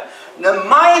çoi neve? Në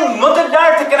majën më të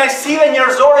lartë të kënaqësive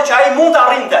njerëzore që ai mund të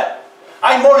arrinte.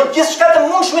 Ai mori gjithçka të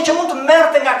mundshme që mund të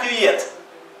merrte nga kjo jetë.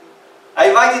 Ai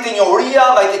vajti te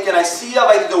njohuria, vajti te kënaqësia,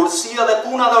 vajti te urësia dhe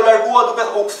puna dhe u largua duke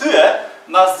u kthye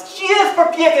mbas gjithë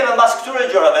përpjekjeve mbas këtyre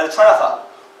gjërave. Dhe çfarë tha?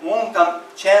 Unë kam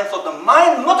qenë thotë në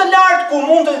majën më të lartë ku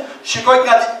mund të shikoj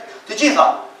nga të gjitha,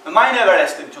 në majën e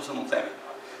Everestit, nëse mund të themi.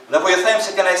 Dhe po ju them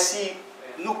se kënaqësi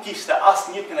nuk kishte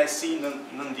asnjë kënaqësi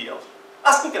në diell.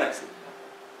 Asnjë kënaqësi.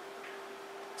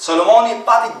 Solomoni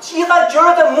pati gjitha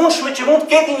gjërat e mundshme që mund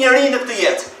të ketë njeriu në këtë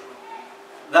jetë.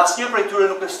 Dhe asnjë prej tyre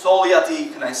nuk e solli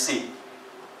atij kënaqësi.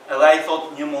 Edhe ai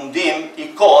thotë një mundim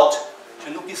i kotë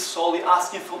që nuk i solli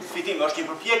asnjë fitim, është një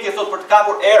përpjekje thotë për të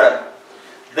kapur erën.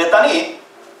 Dhe tani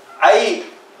ai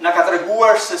na ka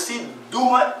treguar se si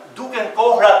duken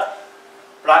kohërat,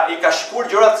 pra i ka shkuar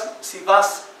gjërat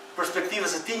sipas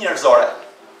perspektivës së tij njerëzore.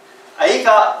 ai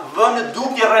ka vënë në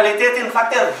dukje realitetin në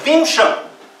fakt e dhimbshëm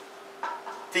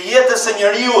të jetës së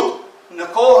njeriut në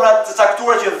kohërat të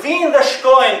caktuara që vinë dhe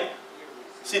shkojnë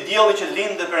si dielli që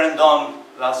lind dhe perëndon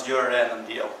dhe asgjë re në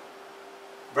diell.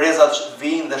 Brezat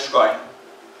vinë dhe shkojnë.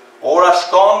 Ora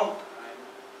shkon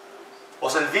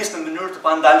ose lëviz në mënyrë të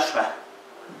pandalshme.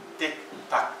 Tik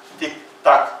tak, tik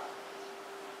tak.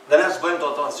 Dhe ne s'bëjmë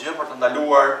dot asgjë për të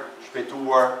ndaluar,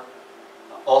 shpejtuar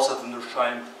ose të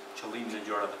ndryshojmë qëllimin e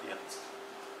gjërave të jetës.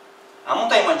 A mund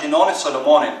ta imagjinoni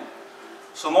Solomonin?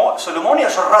 Solomoni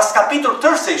është raskapitur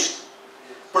tërësisht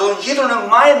për të ngjitur në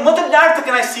majën më të lartë të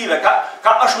kënaqësive,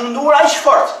 është munduar aq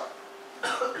fort.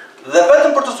 Dhe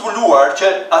vetëm për të zbuluar që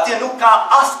atje nuk ka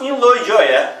asnjë lloj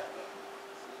gjëje,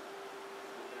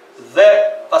 dhe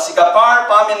pasi ka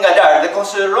parë pamjen nga larg dhe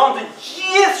konsideron të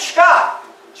gjithë shka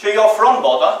që i ofron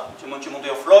bota, që mund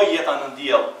të ofrojë jeta në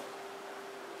diell,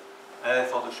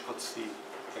 e thotë shkotësi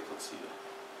e kotësive.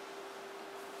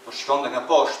 Po shkon dhe nga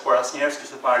poshtë, por asnjëherë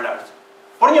s'kishte parë lart.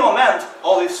 Por një moment,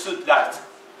 olli syt lart,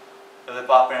 edhe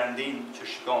pa Perëndinë që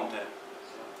shikonte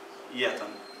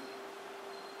jetën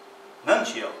nën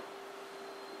qiell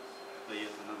dhe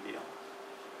jetën në diell.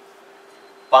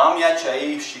 Pamja që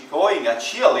ai shikoi nga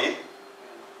qielli,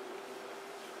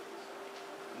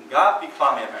 nga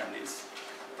pikpamja e Perëndisë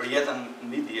për jetën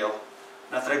mbi diell,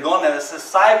 na tregon edhe se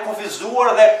sa e kufizuar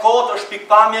dhe kot është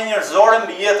pikpamja njerëzore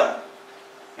mbi jetën.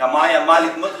 Nga maja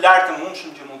malit më të lartë të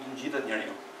mundshëm që mund të ngjitet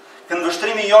njeriu.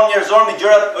 Këndvështrimi jon njerëzor me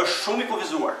gjërat është shumë i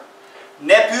kufizuar.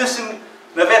 Ne pyesim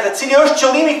me vete cili është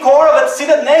qëllimi i kohërave të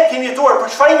cilët ne kemi jetuar, për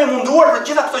çfarë jemi munduar për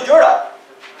gjitha këto gjëra.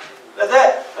 Edhe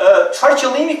çfarë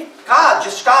qëllimi ka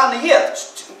gjithçka në jetë?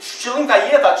 Qëllim ka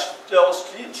jeta,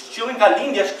 qëllim ka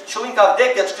lindja, qëllim ka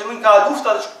vdekja, qëllim ka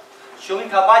lufta, qëllim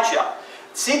ka paqja.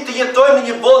 Si të jetojmë në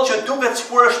një botë që duket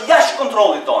sikur është jashtë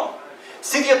kontrollit tonë.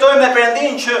 Si të jetojmë me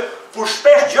Perëndinë që kur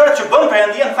shpesh gjërat që bën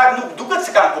Perëndia në fakt nuk duket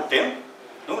se kanë kuptim,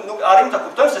 nuk arrim të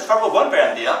kuptojmë se çfarë po bën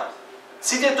Perëndia.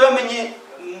 Si të jetojmë me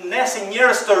ne si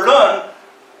njerëz të rënë,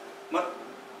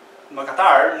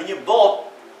 mëkatar, në një botë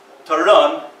të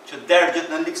rënë që derdhet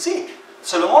në ligësi.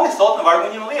 Solomoni thot në vargu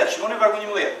 11, shikoni vargu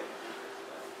 11.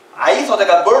 Ai thotë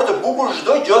ka bërë të bukur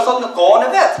çdo gjë thot në kohën e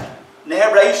vet. Në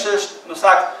hebraisht është në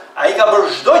sakt ai ka bërë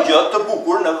çdo gjë të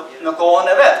bukur në kohën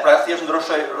e vet. Pra thjesht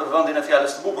ndryshoi vendin e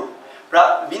fjalës të bukur. Pra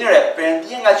vini re,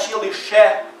 Perëndia nga qielli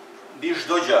sheh mbi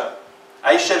çdo gjë.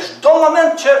 Ai sheh çdo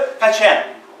moment që ka qenë.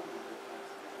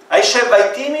 Ai sheh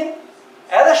vajtimin,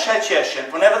 edhe sheh qeshjen,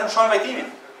 por ne vetëm shohim vajtimin.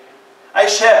 Ai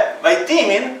sheh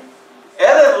vajtimin,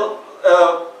 edhe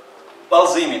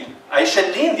ballëzimin. Ai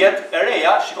sheh lindjet e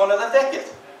reja, shikon edhe vdekjet.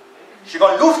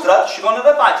 Shikon luftrat, shikon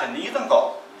edhe paqen në njëjtën kohë.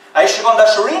 Ai shikon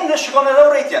dashurinë dhe shikon edhe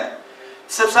urrëtitjen.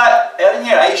 Sepse edhe një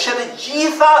herë ai sheh të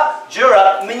gjitha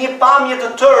gjërat me një pamje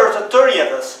të tërë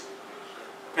jetës.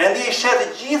 Perëndia i sheh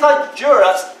të gjitha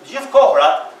gjërat, të gjithë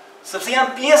kohërat, sepse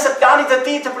janë pjesë e planit të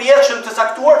tij të përjetshëm të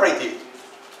caktuar prej tij.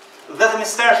 Dhe të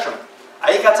mistershëm.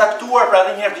 Ai ka caktuar pra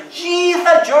edhe një herë të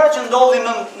gjitha gjërat që ndodhin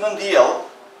në diell,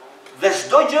 dhe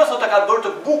çdo gjë thotë ka bërë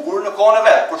të bukur në kohën e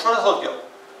vet. Por çfarë thotë kjo?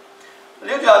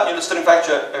 Le të jap një ilustrim fakt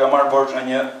që e kam marrë borxh nga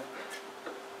një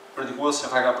predikues që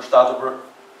ka përshtatur për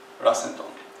rastin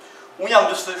tonë. Unë jam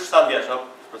 47 vjeç,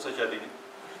 shpresoj që e dini.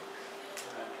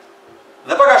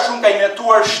 Dhe paka shumë ka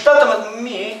injetuar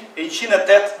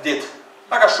 17.108 ditë.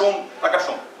 Paka shumë,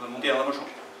 dhe mund të jenë edhe më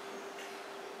shumë.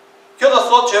 Kjo do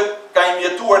thotë që ka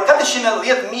injetuar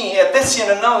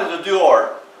 410.592 orë,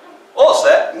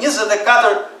 ose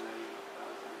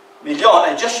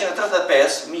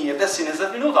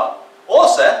 24.635.520 minuta,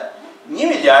 ose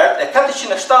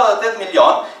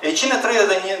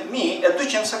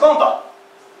 1.478.131.200 sekonda.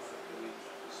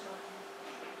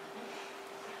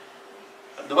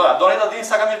 Doni ta dini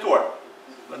sa kam jetuar.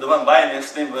 Do të mbajeni në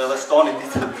stim dhe shtoni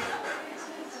ditë.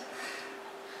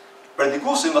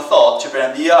 Predikuesi më thotë që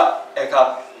Perëndia e ka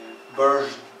bërë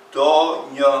çdo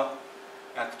një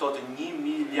nga këto të 1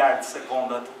 miliard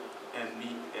sekondat e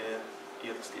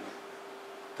jetës time.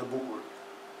 Të bukur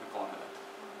në kohën e vet.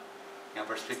 Nga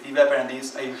perspektiva e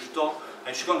Perëndisë, ai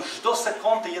shikon çdo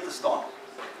sekondë të jetës tonë.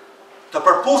 Të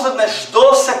përputhet me çdo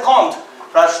sekondë.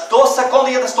 Pra çdo sekondë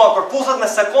e jetës tonë përputhet me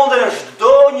sekondën e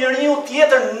çdo njeriu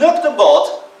tjetër në këtë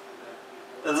botë,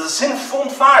 dhe si në fund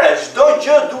fare, çdo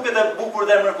gjë duket e bukur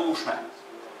dhe mrekullueshme.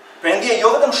 Perëndia jo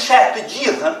vetëm sheh të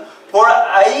gjithën, por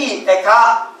ai e ka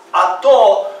ato,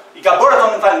 i ka bërë ato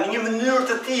në një mënyrë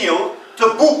të tillë të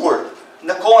bukur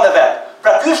në kohën e vet.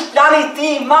 Pra ky është plani i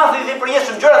tij i madh i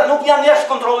përjetshëm, gjërat nuk janë jashtë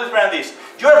kontrollit të Perëndisë.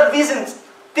 Gjërat lëvizin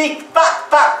tik tak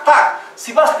tak tak,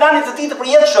 sipas planit të tij të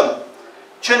përjetshëm,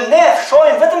 që ne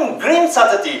shohim vetëm grimcat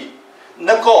e tij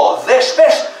në kohë dhe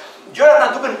shpesh gjërat na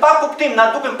duken pa kuptim,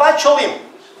 na duken pa qëllim.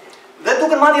 Dhe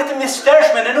duken madje të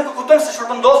misterioshme, ne nuk e kuptojmë se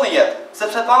çfarë ndodh në jetë,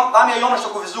 sepse pamja jonë është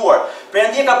e kufizuar.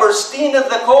 Perëndia ka bërë stinët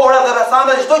dhe kohërat dhe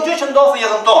rrethanat çdo gjë që ndodh në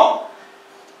jetën tonë.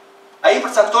 Ai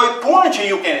përcaktoi punën që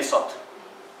ju keni sot.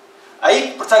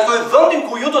 Ai përcaktoi vendin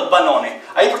ku ju do të banoni.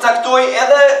 Ai përcaktoi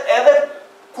edhe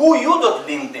ku ju do të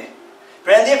lindni.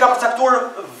 Perëndia ka përcaktuar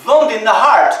vendin në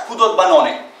hartë ku do të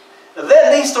banoni. Dhe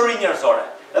në histori njerëzore.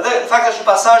 Edhe në fakt është një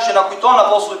pasazh që na kujton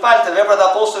apostulli Paul te Veprat e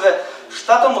Apostujve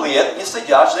 17, 26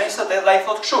 dhe 28 dhe ai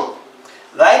thotë kështu.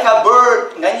 Dhe ai ka bërë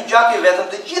nga një gjak i vetëm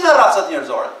të gjitha racat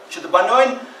njerëzore që të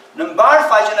banojnë në mbar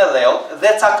faqen e dheut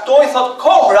dhe caktoi thotë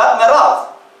kohërat me radhë.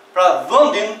 Pra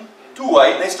vendin tuaj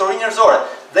në historinë njerëzore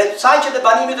dhe saqet e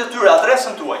banimit të tyre,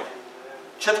 adresën tuaj.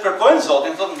 Që të kërkojnë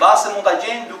Zotin, thotë mbase mund ta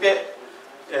gjejnë duke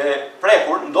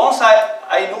prekur, ndonse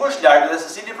ai nuk është larg dhe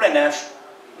secili prej nesh,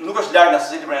 nuk është larg nga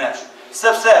secili prej nesh.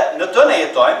 Sepse në të ne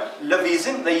jetojmë,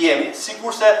 lëvizim dhe jemi,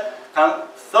 sikurse kanë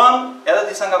thënë edhe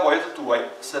disa nga popujt e tuaj,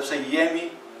 sepse jemi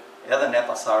edhe ne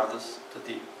pasardhës të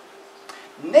tij.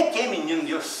 Ne kemi një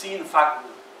ndjeshësi në fakt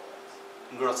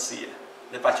ngrohtësie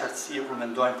dhe paqartësie kur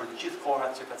mendojmë për të gjithë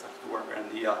kohërat që ka caktuar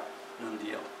Perëndia në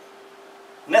diell.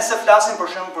 Nëse flasim për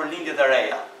shembull për lindjet e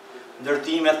reja,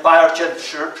 ndërtimet, paraqet,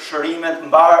 shërimet,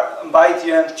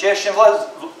 mbajtjen, qeshjen,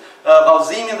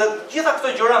 vallëzimin dhe gjitha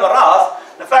këto gjëra me radhë,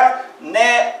 në fakt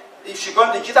ne i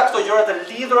shikojmë të gjitha këto gjëra të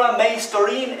lidhura me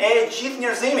historinë e gjithë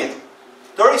njerëzimit,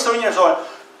 tërë historinë njerëzore.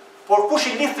 Por kush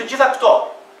i lidh të gjitha këto?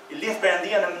 I lidh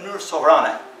Perëndia në mënyrë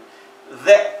sovrane.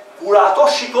 Dhe kur ato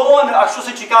shikohen ashtu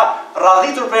siç i ka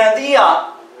radhitur Perëndia,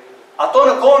 ato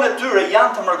në kohën e tyre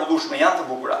janë të mrekullueshme, janë të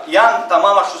bukura, janë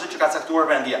tamam ashtu siç e ka caktuar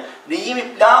Perëndia. Ne jemi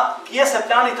pjesë e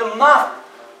planit të madh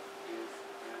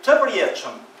të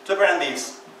përjetshëm të Perëndisë,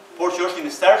 por që është i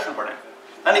misterioshëm për ne.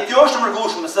 Tani kjo është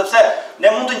mrekullueshme sepse ne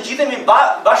mund të ngjitemi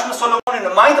bashkë me Solomonin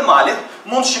në majtë të malit,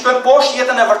 mund të shikojmë poshtë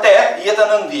jetën e vërtetë, jetën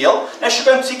në diell, ne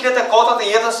shikojmë ciklet e kota të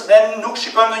jetës, ne nuk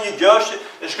shikojmë ndonjë gjë,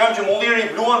 ne shikojmë që mulliri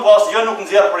i bluan po asgjë nuk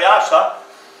nxjerr për jashtë.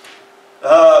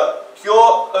 Kjo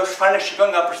është çfarë ne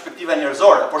shikojmë nga perspektiva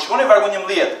njerëzore. Por shikoni vargu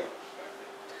 11.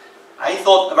 Ai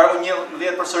thotë, vargu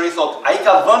 11 përsëri thotë, ai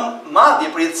ka vënë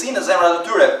madje përjetësinë në zemrat e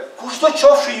tyre. Kushdo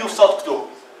qofshi ju sot këtu.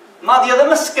 Madje edhe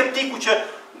më skeptiku që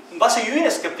mbase ju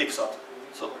jeni skeptik sot.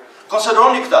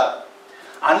 Konsideroni këtë.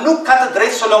 A nuk ka të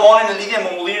drejtë Solomoni në lidhje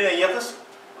me mullirin e jetës?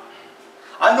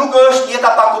 A nuk është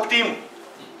jeta pa kuptim?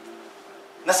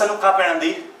 Nëse nuk ka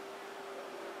Perëndi?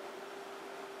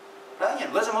 Pra një,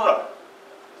 vëllezër motra.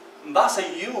 Mbase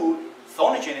ju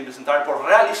thoni që jeni besimtar, por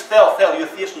realisht thellë ju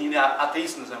thjesht një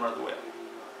ateist në zemrat tuaja.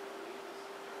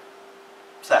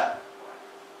 Pse?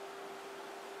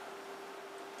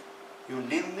 Ju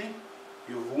lindni,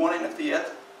 ju vuani në këtë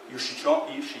jetë, ju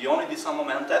shijoni disa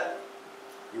momente,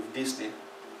 ju vdisni,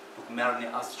 nuk merrni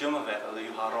asgjë më vetë dhe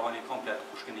ju harroni komplet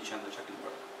kush keni qenë dhe çka keni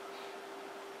bërë.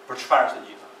 Për çfarë është e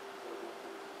gjitha?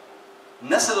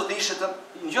 Nëse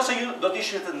nëse ju do të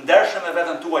ishit të ndershëm me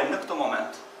veten tuaj në këtë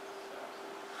moment,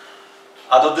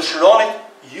 a do dëshironi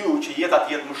ju që jeta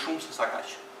të jetë më shumë se sa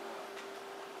kaq?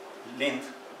 Lind,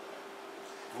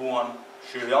 vuan,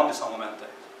 shijon disa momente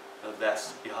dhe vdes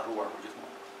i harruar për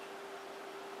gjithmonë.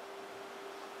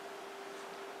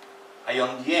 Ajo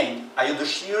ndjenjë, ajo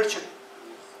dëshirë që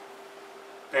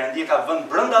Perëndia ka vënë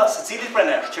brenda secilit prej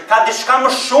nesh, që ka diçka më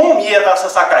shumë jeta se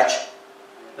sa kaq.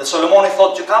 Dhe Solomoni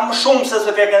thotë që ka më shumë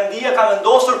se Perëndia ka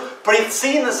vendosur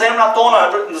pritësi në zemrat tona,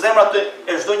 në zemrat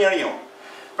e çdo njeriu.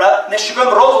 Pra ne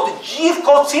shikojmë rrotull të gjithë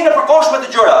kocine e përkohshme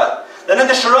të gjërave. Dhe ne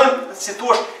dëshirojmë, si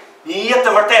thua, një jetë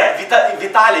të vërtetë,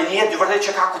 vitale, një jetë të vërtetë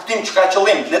që ka kuptim, që ka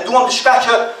qëllim. Ne duam diçka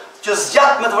që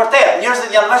zgjat me të vërtetë.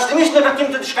 Njerëzit janë vazhdimisht në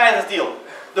kërkim të diçka të tillë.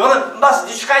 Domethënë, mbas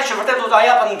diçka që vërtet do ta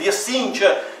japë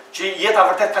ndjesinë që jeta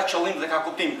vërtet ka qëllim dhe ka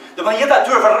kuptim. Domethënë jeta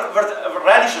aty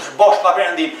realisht është bosh pa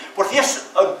Perëndinë, por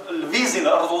thjesht lëvizin,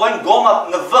 rrotullojnë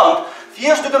gomat në vend,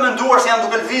 thjesht duke menduar se janë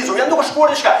duke lëvizur, janë duke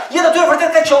shkuar diçka. Jeta aty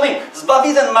vërtet ka qëllim,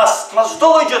 zbaviten mas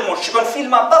çdo lloj gjë të mos, shikojnë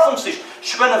filma pafundësisht,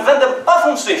 shikojnë në vende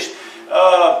pafundësisht,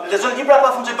 lexojnë libra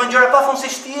pafundësisht, bëjnë gjëra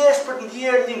pafundësisht thjesht për të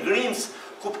ndjerë një ngrimës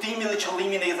kuptimin dhe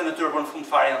qëllimin e jetën e tyre, por në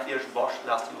fund fare janë thjesht bosh,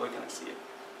 dhe asnjë lloj kënaqësie.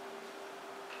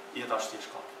 Jeta është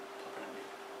thjesht kot.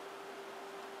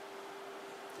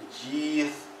 Të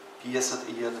gjithë pjesët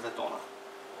e jetëve tona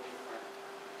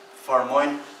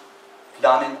formojnë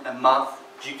planin e madh,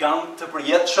 gjigant të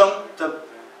përjetshëm, të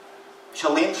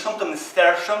qëllimshëm, të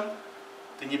misterioshëm,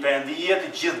 të një Perëndie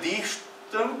të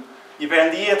gjithdijshëm, një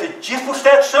Perëndie të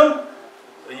gjithëpushtetshëm,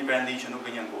 dhe një Perëndi që nuk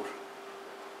gënjen kurrë.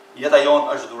 Jeta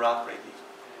jonë është dhuratë prej Tij.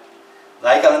 Dhe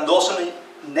ai ka vendosur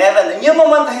neve në një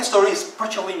moment të historisë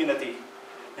për qëllimin e Tij.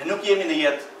 Ne nuk jemi në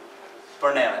jetë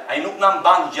për neve. Ai nuk na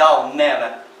mban gjallë neve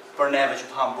për neve që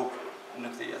të ham bukë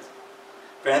në këtë jetë.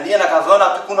 Perëndia na ka dhënë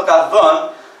aty ku na ka dhënë,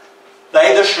 dhe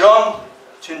ai dëshiron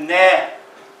që ne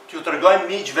t'ju tregojmë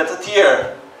miqve të tjerë,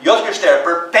 jo të krishterë,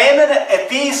 për pemën e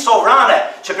tij sovrane,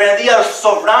 që Perëndia është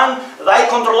sovran dhe ai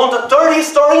kontrollon të tërë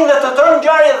historinë dhe të tërë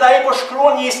ngjarjet dhe ai po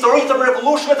shkruan një histori të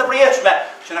mrekullueshme të përjetshme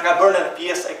që na ka bërë në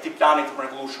pjesë e këtij plani të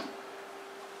mrekullueshëm.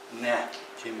 Ne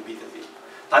që jemi bijtë e tij.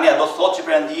 Tani do të thotë që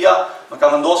Perëndia më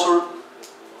ka vendosur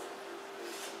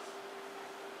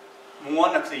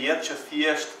mua në këtë jetë që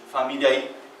thjesht familja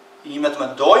ime të më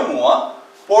dojë mua,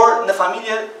 por në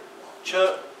familje që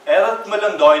edhe të më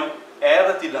lëndojnë,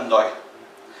 edhe t'i lëndoj.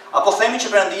 Apo themi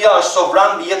që Perëndia është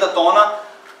sovran mbi jetën tona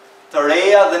të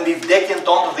reja dhe mbi vdekjen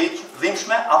tonë të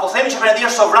dhimbshme, apo themi që Perëndia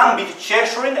është sovran mbi të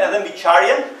qeshurin edhe mbi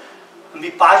qarjen,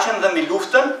 mbi paqen dhe mbi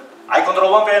luftën. Ai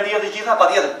kontrollon Perëndia të gjitha,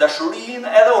 patjetër,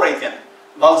 dashurinë edhe urrëtitjen,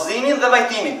 vallëzimin dhe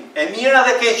vajtimin, e mira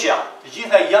dhe keqja, të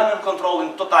gjitha janë në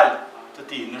kontrollin total të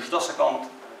tij në çdo sekond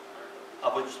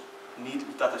apo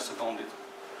minutat e sekondit.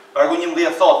 Vargu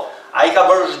 11 thot, ai ka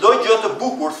bërë çdo gjë të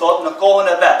bukur, thot, në kohën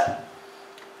e vet.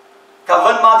 Ka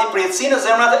vënë madje përjetësinë në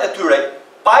zemrat e tyre,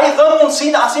 pa i dhënë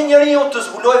mundësinë asnjë njeriu të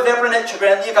zbulojë veprën që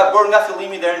Perëndia ka bërë nga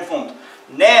fillimi deri në fund.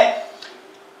 Ne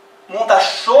mund ta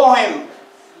shohim,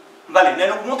 ne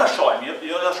nuk mund ta shohim,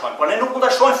 jo ta shohim, por ne nuk mund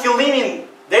ta shohim fillimin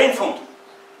deri në fund.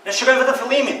 Ne shikojmë vetëm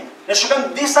fillimin. Ne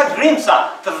shikojmë disa grimca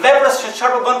të veprës që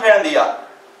çfarë po bën Perëndia.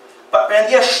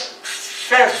 Perëndia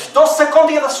sheh çdo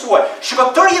sekondë jetës tuaj,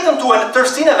 shikon tërë jetën tuaj në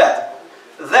tërësinë e vet.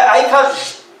 Dhe ai ka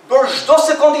bërë çdo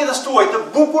sekondë jetës tuaj të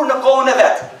bukur në kohën e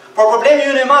vet. Por problemi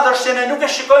ynë i madh është se ne nuk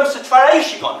e shikojmë se çfarë ai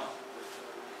shikon.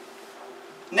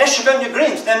 Ne shikojmë një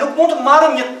grimc, ne nuk mund të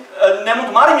marrim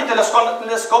një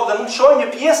teleskop dhe mund të shohim një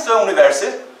pjesë të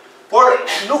universit, por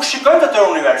nuk shikojmë të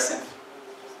tërë universin.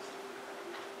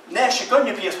 Ne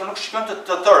shikojmë një pjesë, por nuk shikojmë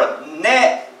të tërën. Ne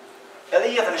edhe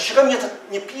jetën, ne shikojmë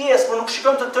një pjesë, por nuk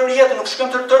shikojmë të tërë jetën, nuk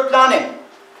shikojmë të tërë planin.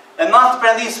 E madh të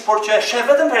Perëndisë, por që e sheh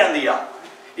vetëm Perëndia.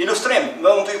 Ilustrim,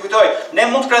 mund të ju kujtoj, ne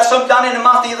mund të krahasojmë planin e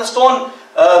madh të jetës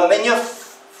tonë me një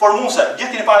formuse.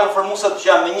 Gjithë keni parë formuset që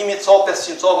janë me 1000 copë,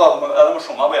 500 copë edhe më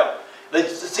shumë, apo jo. Dhe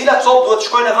cilat copë duhet të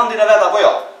shkojnë në vendin e vet apo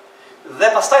jo.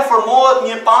 Dhe pastaj formohet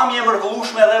një pamje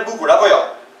mrekullueshme dhe e bukur, apo jo.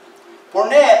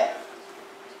 Por ne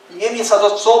jemi sa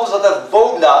do të copës atë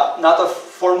vogla në atë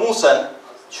formusen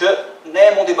që ne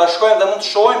mund t'i bashkojmë dhe mund të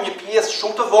shohim një pjesë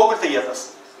shumë të vogël të jetës.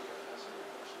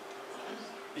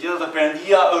 Gjithatë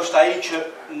Perëndia është ai që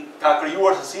ka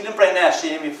krijuar secilin prej nesh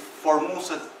që jemi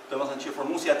formuset, domethënë që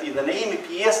formusi aty dhe ne jemi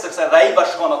pjesë të kësaj dhe ai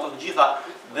bashkon ato të gjitha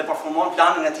dhe përformon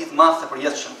planin e tij të madh të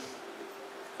përjetshëm.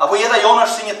 Apo jeta jonë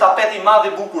është si një tapet i madh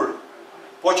i bukur,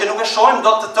 por që nuk e shohim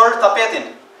dot të tërë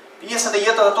tapetin. Pjesët e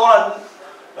jetës tona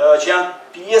që janë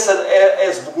pjesët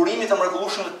e zbukurimit të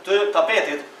mrekullueshëm të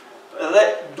tapetit, dhe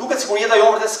duket sikur jeta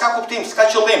jonë vërtet s'ka kuptim, s'ka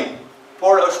qëllim,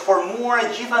 por është formuar e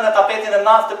gjitha në tapetin e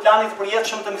madh të planit të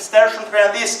përjetshëm të mistershëm të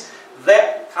Perëndisë dhe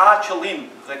ka qëllim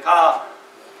dhe ka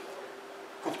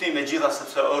kuptim e gjitha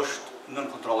sepse është nën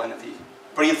kontrollin e tij.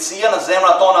 Përjetësia në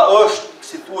zemrat tona është,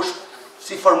 si thua,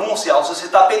 si formusja ose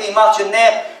si tapeti i madh që ne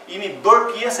jemi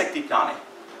bërë pjesë e këtij plani.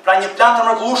 Pra një plan të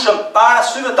mrekullueshëm para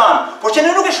syve tanë, por që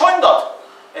ne nuk e shohim dot.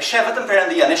 E sheh vetëm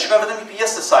Perëndia, ne shikojmë vetëm një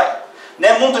pjesë të saj. Ne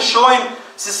mund të shohim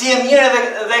se si e mirë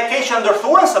dhe e keqja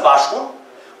ndërthurën së bashku,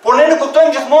 por ne nuk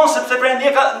kuptojmë gjithmonë sepse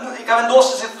Perëndia i ka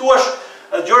vendosur, si thua,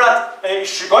 gjërat e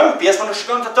shikojmë pjesë, por nuk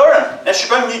shikojmë të tërën. Ne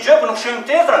shikojmë një gjë, por nuk shikojmë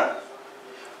tjetrën.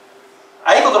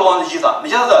 Ai kontrollon të gjitha.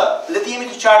 Megjithatë, le të jemi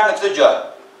të qartë në këtë gjë.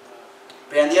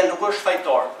 Perëndia nuk është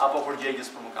fajtor apo përgjegjës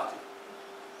për mëkatin.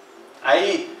 Ai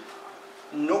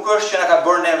nuk është që na ka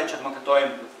bërë neve që të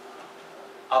mëkatojmë,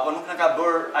 apo nuk na ka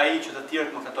bërë ai që të tjerë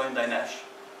të mëkatojnë ndaj nesh.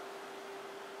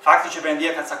 Fakti që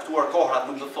Perëndia ka caktuar kohërat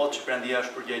nuk do të thotë që Perëndia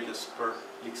është përgjegjës për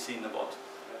ligësinë në botë.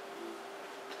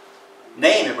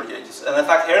 Ne jemi përgjegjës. Edhe në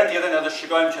fakt herën tjetër ne do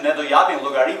shikojmë që ne do japim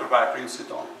llogari përpara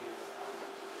krijuesit tonë.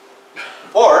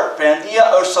 Por Perëndia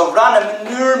është sovran në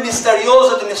mënyrë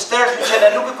misterioze të mistershme që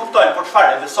ne nuk e kuptojmë, por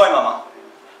çfarë e besojmë ama.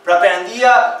 Pra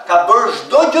Perëndia ka bërë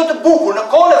çdo gjë të bukur në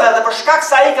kohën e vet dhe për shkak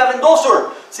se ai ka vendosur,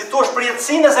 si thua,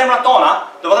 përjetësinë në zemrat tona,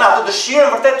 domethënë atë dëshirën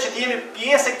vërtet që të jemi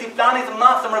pjesë e këtij plani të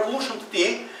madh të mrekullueshëm të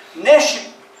tij, ne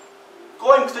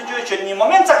shikojmë këtë gjë që në një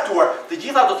moment caktuar të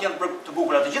gjitha do të jenë të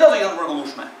bukura, të gjitha do të jenë të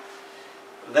mrekullueshme.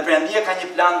 Dhe Perëndia ka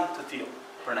një plan të tillë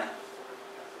për ne.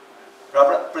 Pra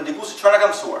Predikuesi çfarë na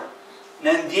ka mësuar?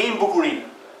 Ne ndjejmë bukurinë,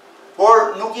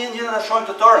 por nuk jemi gjendë të shohim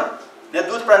të tërën. Ne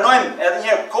duhet të pranojmë edhe një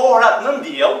herë kohërat në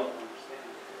diell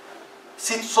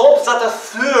si copëza të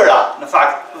thyera, në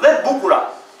fakt, dhe të bukura,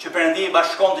 që Perëndia i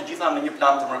bashkon të gjitha në një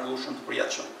plan të mrekullueshëm të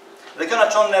përjetshëm. Dhe kjo na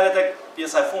çon neve tek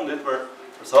pjesa e fundit për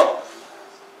sot.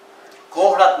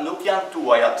 Kohërat nuk janë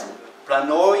tuajat,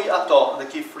 pranoi ato dhe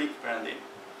ki frikë Perëndinë.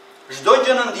 Çdo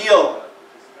gjë në diell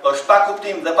është pa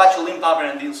kuptim dhe pa qëllim pa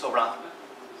Perëndinë sovran.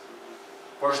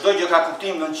 Por çdo gjë ka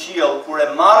kuptim në qiell kur e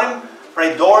marrim prej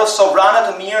dorës sovrane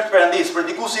të mirë të Perëndisë.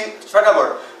 Predikuesi çfarë ka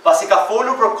bërë? Pasi ka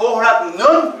folur për kohërat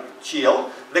nën qiell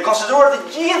dhe konsideruar të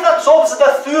gjitha copëzat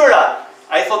e thyra.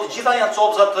 Ai thotë të gjitha janë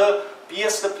copëzat të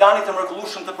pjesë të planit të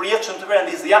mrekullueshëm të përjetshëm të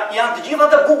Perëndisë. Janë të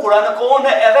gjitha të bukura në kohën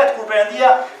e vet kur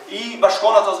Perëndia i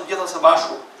bashkon ato të gjitha së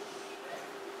bashku.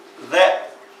 Dhe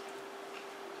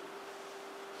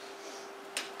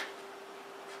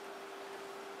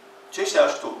çështja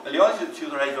është këtu. Elioni që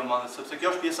ju tërheq vëmendje sepse kjo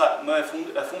është pjesa më e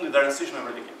fundit e rëndësishme e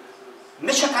predikimit.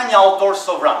 Me që ka një autor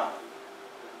sovran,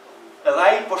 edhe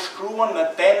ai po shkruan me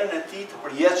penën e tij të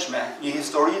përjetshme një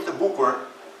histori të bukur,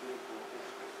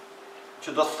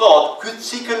 që do thotë ky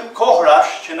cikël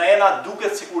kohërash që na jena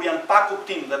duket sikur janë pa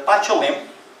kuptim dhe pa qëllim,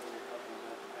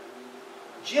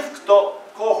 gjithë këto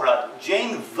kohërat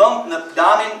gjejnë vend në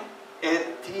planin e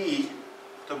tij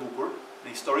të bukur,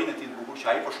 në historinë e tij të bukur që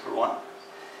ai po shkruan.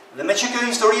 Dhe me që kjo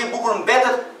histori e bukur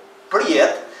mbetet për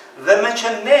jetë, dhe me që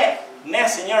ne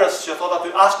si njerëz që thot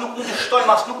aty, as nuk mund t'i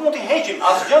shtojmë, as nuk mund t'i heqim,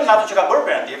 as gjë nga ato që ka bërë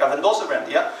Perëndia, ka vendosur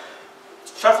Perëndia,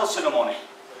 çfarë thot Solomoni?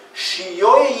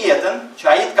 Shijoje jetën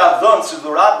që ai të ka dhënë si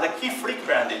dhuratë dhe ki frikë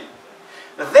Perëndinë.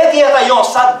 Dhe jeta jon,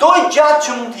 sa do gjatë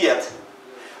që mund të jetë,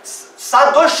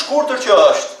 sa do shkurtër që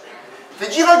është, të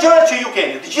gjitha gjërat që ju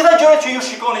keni, të gjitha gjërat që ju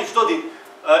shikoni çdo ditë,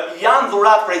 janë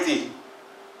dhuratë prej tij.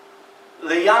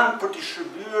 Dhe janë për t'i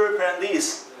shërbyer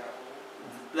Perëndisë.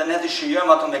 Dhe ne t'i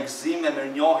shijojmë ato me gëzim, me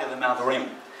njohje dhe me adhurim.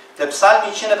 Te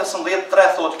Psalmi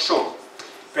 115:3 thotë kështu: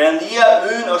 Perëndia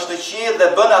ynë është në qiell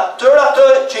dhe bën atë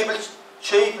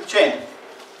që i pëlqejnë.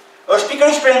 Është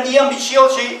pikërisht Perëndia mbi qiell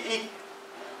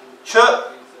që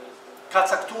ka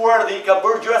caktuar dhe i ka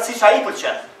bërë gjërat siç ai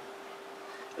pëlqen.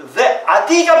 Dhe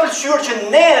atij ka pëlqyer që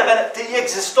neve të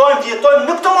ekzistojmë, të jetojmë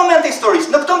në këtë moment të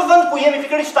historisë, në këtë vend ku jemi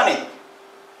pikërisht tani.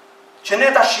 Që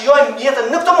ne ta shijojmë jetën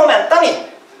në këtë moment tani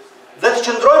dhe të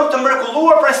qëndrojmë të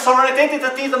mrekulluar prej sovranitetit të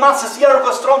tij të madh se si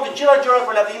orkestron të gjitha gjërat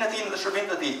për lavdinë e tij dhe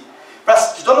shërbimin e tij. Pra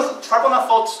çfarë po na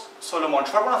thot Solomon,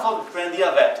 çfarë po na thot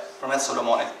Perëndia vet përmes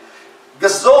Solomonit?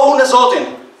 Gëzohu në Zotin,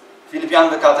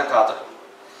 Filipianëve 4:4.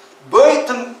 Bëj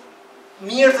të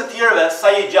mirë të tjerëve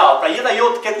sa je gjallë, pra jeta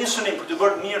jote ketë një synim për të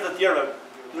bërë të mirë të tjerëve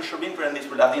në shërbim Perëndisë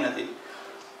për lavdinë e tij.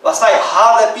 Pastaj ha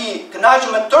dhe pi,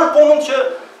 kënaqur me tërë punën që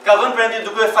ka dhënë Perëndia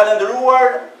duke falendëruar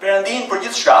Perëndinë për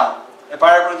gjithçka. E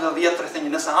para Korrik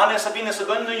 10:31, nëse hanë se pinë se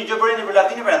bëjnë ndonjë gjë bërini për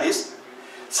lavdinë e Perëndisë,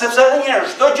 sepse edhe një herë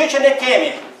çdo gjë që ne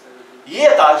kemi,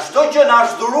 jeta, çdo gjë na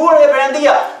është dhuruar nga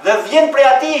Perëndia dhe vjen prej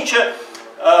atij që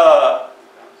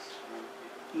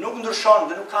nuk ndryshon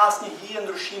dhe nuk ka asnjë hije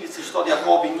ndryshimi, siç thot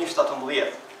Jakobi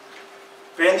 1:17.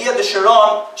 Perëndia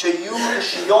dëshiron që ju të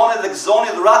shijoni dhe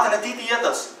gëzoni dhuratën e tij të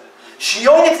jetës.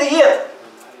 Shijoni këtë jetë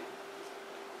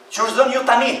që është dhënë ju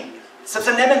tani,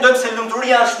 sepse ne mendojmë se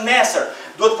lumturia është nesër,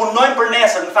 duhet punojmë për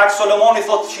nesër. Në fakt Solomoni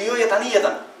thotë shijoje tani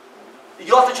jetën.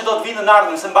 Jo atë që do të vinë në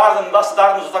ardhmen, se mbardhen mbas të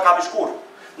ardhmës do ta kapish kurrë.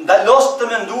 Ndalos të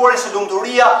menduari se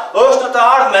lumturia është në të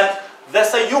ardhmen dhe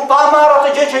se ju pa marrë atë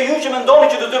gjë që ju që mendoni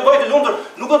që do të bëjë të lumtur,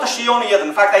 nuk do të shijoni jetën.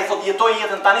 Në fakt ai thotë jetoj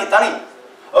jetën tani.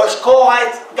 Është koha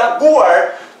e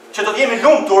gabuar që do të jemi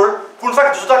lumtur, kur në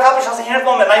fakt do ta kapish asnjëherë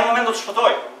moment, në ai moment do të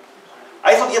shpëtoj.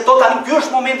 Ai thotë jeto tani, ky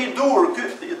është momenti i dur,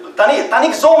 tani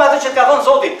gëzo me atë që të ka dhënë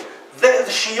Zoti dhe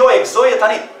shijoj, gëzoje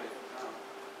tani.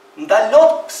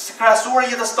 Ndalot krahasuar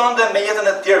jetës tënde me jetën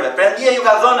e të tjerëve. Perëndia ju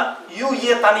ka dhënë ju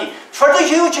jetë tani. Çfarëdo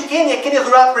gjë ju që keni, e keni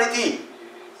dhuratë prej tij.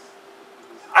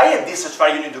 Ai e di se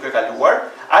çfarë jeni duke kaluar,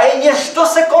 ai njeh çdo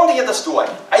sekondë jetës tuaj.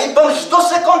 Ai bën çdo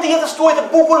sekondë jetës tuaj të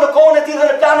bukur në kohën e tij dhe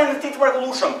në planin e tij të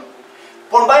mrekullueshëm.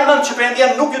 Por mbajmë mend që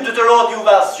Perëndia nuk ju detyrohet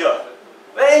juve asgjë.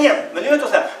 Me lyhë të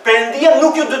them, Perëndia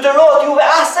nuk ju detyrohet juve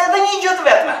as edhe një gjë të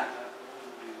vetme.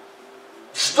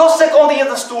 Çdo sekondë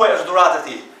jetës tuaj është dhuratë e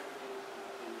tij.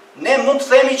 Ne mund të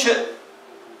themi që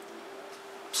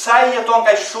pse ai jeton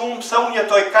kaq shumë, pse unë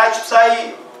jetoj kaq, pse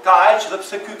ai ka aq dhe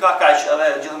pse ky ka kaq, edhe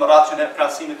gjithë më radhë që ne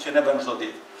krahasimit që ne bëjmë çdo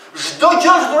ditë. Çdo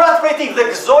gjë është dhuratë prej tij dhe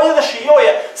gëzoje dhe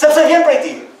shijoje, sepse vjen prej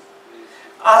tij.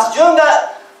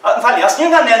 Asnjë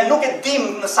nga ne nuk e dim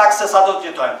në sakt se sa do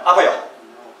të jetojmë, apo jo?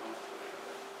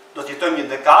 Do të jetojmë një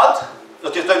dekadë, do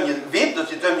të jetojmë një vit, do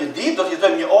të jetojmë një ditë, do të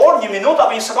jetojmë një orë, një minutë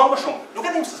apo një sekondë më shumë. Nuk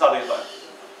e dim se sa do jetojmë.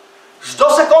 Çdo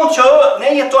sekondë që ne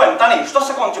jetojmë tani, çdo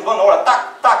sekondë që bën ora tak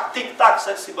tak tik tak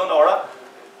se si bën ora,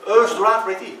 është dhuratë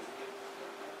prej tij.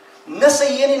 Nëse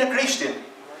jeni në Krishtin,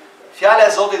 fjala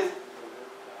e Zotit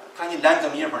ka një lajm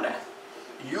të mirë për ne.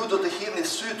 Ju do të hidhni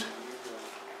syt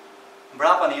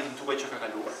mbrapa në jetën tuaj që ka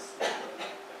kaluar.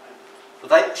 Do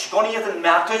ta shikoni jetën me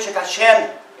atë që ka qenë,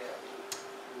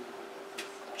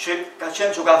 që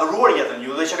ka dhuruar jetën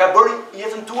ju dhe që ka bërë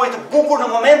jetën tuaj të bukur në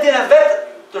momentin e vet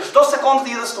të çdo sekondë të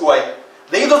jetës tuaj.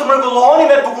 Dhe ju do të mrekulloheni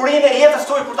me bukurinë e jetës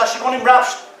tuaj kur ta shikoni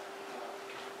mbrapsht.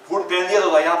 Kur Perëndia do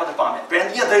ta japet e pamjen.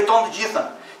 Perëndia drejton të gjithën.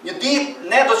 Një ditë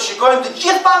ne do të shikojmë të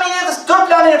gjithë pamjen e jetës, tërë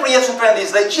planin e përjetshëm të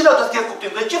Perëndisë dhe gjitha do të ketë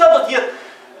kuptim, dhe gjitha do të jetë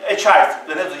e qartë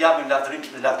dhe ne do të japim lavdërinë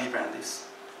dhe lavdi Perëndisë.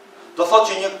 Do thotë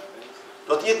që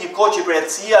do të jetë një kohë që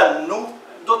përjetësia nuk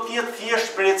do të jetë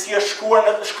thjesht përjetësia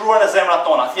shkruar në zemrat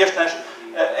tona. Thjesht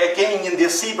e kemi një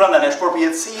ndjesi brenda nesh, por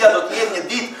përjetësia do të jetë një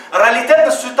ditë realitet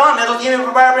në sytë tanë, ne do të jemi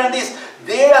përpara Perëndisë.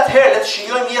 Deri atëherë le të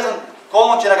shijojmë jetën,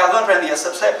 kohën që na ka dhënë Perëndia,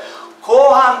 sepse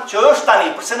koha që është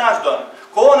tani, përse na është dhënë?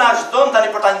 Koha na është dhënë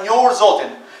tani për ta njohur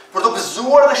Zotin, për të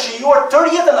gëzuar dhe shijuar tërë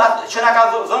jetën që na ka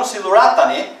dhënë si dhuratë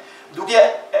tani, duke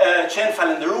qenë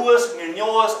falendërues,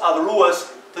 mirënjohës, adhurues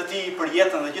të Tij për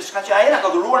jetën dhe gjithçka që Ai na ka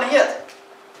dhuruar në jetë.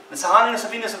 Nëse hani nëse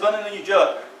vini se bëni ndonjë gjë,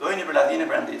 dojeni për lavdinë e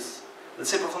Perëndisë. Dhe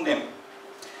si përfundim.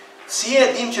 Si e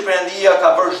dim që Perëndia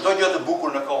ka bërë çdo gjë të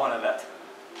bukur në kohën e vet?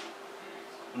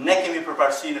 Ne kemi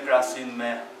përparësi në krahasim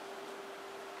me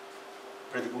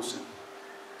Predikuesin,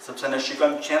 sepse ne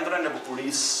shikojmë qendrën e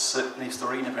bukurisë në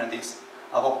historinë e Perëndisë,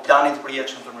 apo planit të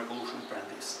përjetshëm të mrekullueshëm të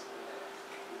Perëndisë.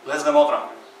 Vëllezër dhe motra,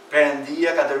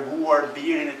 Perëndia ka dërguar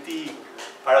birin e Tij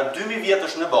para 2000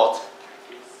 vjetësh në botë.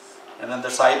 Edhe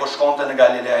ndërsa ai po shkonte në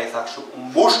Galilea, i tha kështu: "U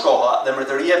mbush koha dhe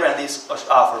mbretëria e Perëndisë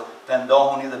është afër,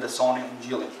 pendohuni dhe besoni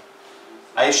Ungjillin."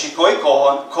 Ai shikoi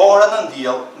kohën, kohërat në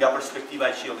diell nga perspektiva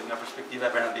e qiellit, nga perspektiva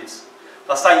e Perëndisë.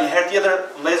 Pastaj një herë tjetër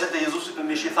vëllezërit e Jezusit në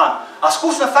mish I thanë: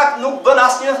 "Askush në fakt nuk bën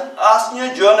asnjë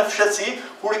gjë në fshehtësi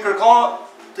kur I kërkon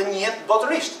të njihet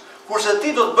botërisht. Kurse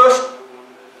ti do të bësh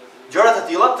gjëra të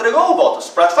tilla, tregohu botës.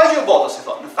 Pra çfarë gjë botës I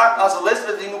thonë? Në fakt as vëllezërit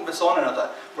e tij nuk besonin atë,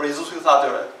 por Jezusi I tha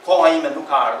atyre: "Koha ime nuk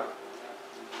ka ardhur."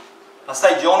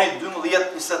 Pastaj Gjoni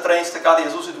 12:23-24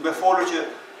 Jezusi duke folur që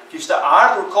kishte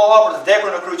ardhur koha për të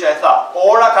vdekur në kryq, ai tha: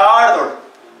 "Ora ka ardhur.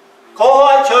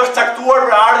 Koha që është caktuar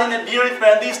për ardhin e birit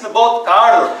Perëndisë në botë ka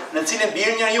ardhur, në cilin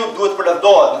biri njeriu duhet të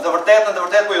përlëvdohet. Në të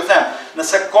vërtetë po ju them,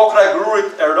 nëse kokra e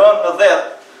grurit e rënë në dhedh,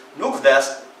 nuk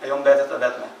vdes, ajo mbetet e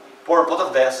vetme, por po të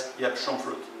vdes, jep shumë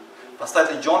fryt." Pastaj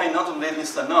te Gjoni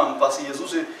 19:29, pasi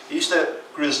Jezusi ishte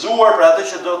kryqëzuar për atë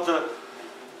që do të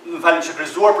që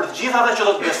kryqëzuar për të gjithë ata që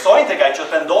do të besojnë tek ai, që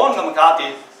të pendohen nga mëkati,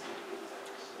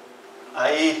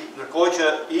 ai ndërkohë që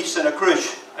ishte në kryq,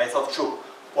 ai thotë kështu: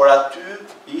 "Por aty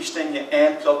ishte një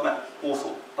enë plot me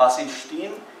uthull. Pasi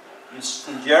shtin një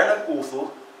sëngjer në uthull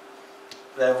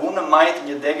dhe e vunë në majt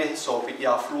një degë hisopi, I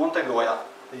afruan te goja,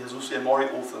 dhe Jezusi e mori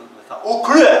uthullin dhe tha: "U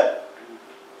krye!"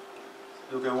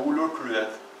 Duke ulur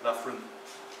kryet dhe frymë.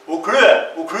 U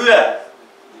krye!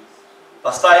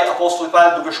 Pastaj apostulli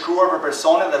Paul duke shkruar për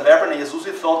personin dhe veprën e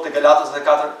Jezusit thotë te Galatës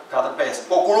 4:5: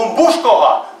 "Po kur u mbush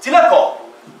koha, cila kohë?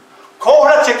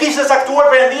 Kohërat që kishte caktuar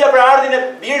Perëndia për ardhin e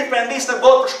birit Perëndisë në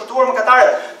botë për shpëtuar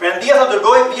mëkatarët. Perëndia do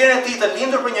dërgoi birin e Tij të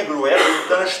lindur për një gruaje,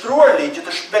 të nështruar ligj, që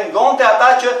të shpengonte ata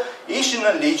që ishin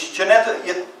në ligj, që ne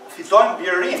të fitojmë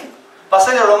birërinë."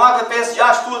 Pastaj në Romakëve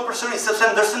 5:6 thuhet përsëri: "Sepse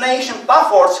ndërsa ne ishim pa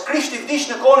forcë, Krishti vdiq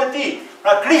në kohën e Tij."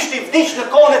 Pra Krishti vdiq në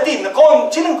kohën e Tij, në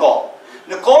kohën cilën kohë?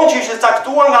 Në kohën që ishte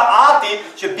caktuar nga Ati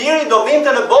që biri do vinte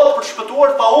në botë për të shpëtuar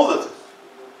të paudhët.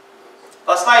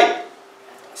 Pastaj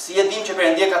si e dim që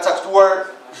Perëndia ka caktuar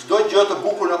çdo gjë të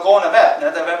bukur në kohën e vet?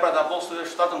 Në te veprat e apostujve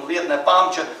 17 ne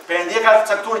pam që Perëndia ka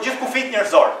caktuar gjithë kufit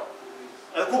njerëzor.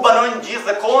 Edhe ku banojnë gjithë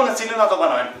dhe kohën në cilën ato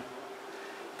banojnë.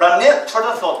 Pra ne çfarë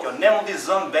do thotë kjo? Ne mund t'i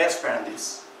zëmë besë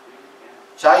Perëndisë,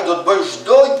 që ai do të bëjë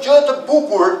çdo gjë të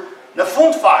bukur në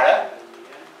fund fare,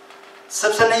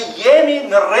 sepse ne jemi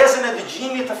në rrezin e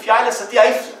dëgjimit të fjalës së Tij.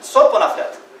 Ai sot po na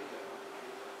flet.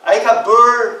 Ai ka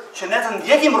bërë që ne të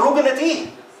ndjekim rrugën e Tij.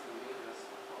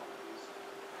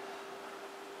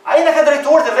 Ai na ka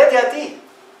drejtuar te vetja e Tij.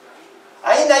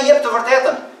 Ai na jep të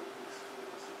vërtetën.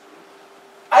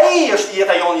 Ai është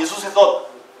jeta jonë. Jezusi thotë: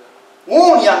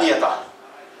 "Unë jam jeta."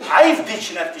 Ai vdiq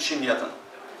që ne të kishim jetën.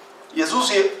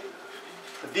 Jezusi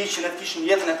vdiq që ne të kishim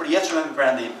jetën e përjetshme me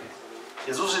Perëndinë.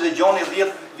 Jezusi dhe Gjoni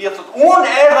 10 thotë: "Unë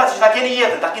erdha që ta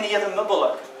keni jetën më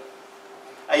bollëk."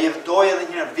 Ai vdoi edhe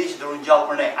një herë vdiq dhe u ngjall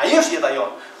për ne. Ai është jeta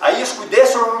jonë. Ai është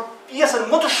kujdesur për pjesën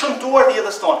më të shëmtuar të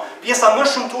jetës tonë. Pjesa më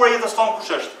shëmtuar e jetës tonë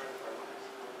kush është?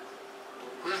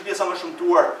 Kush është pjesa më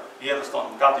shëmtuar e jetës tonë?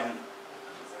 Mëkati.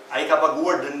 Ai ka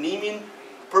paguar dënimin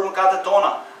për mëkatet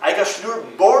tona. Ai ka shlyer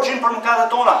borxhin për mëkatet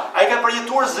tona. Ai ka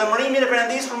përjetuar zemërimin e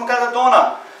Perëndisë për mëkatet tona.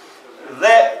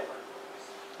 Dhe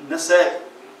nëse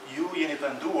ju jeni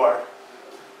penduar,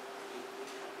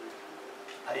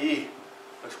 ai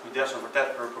është kujdesur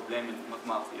vërtet për problemin më të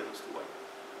madh të jetës tuaj.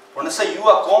 Por nëse ju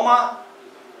akoma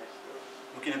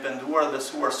nuk jeni penduar dhe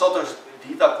besuar, sot është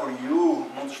dita kur ju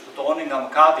mund të shpëtoni nga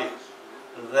mëkati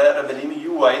dhe rebelimi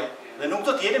juaj, dhe nuk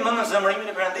do të jeni më në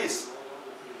zemërimin e Perëndisë.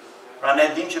 Pra ne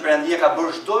dim që Perëndia ka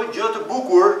bërë çdo gjë të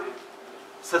bukur,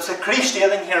 sepse Krishti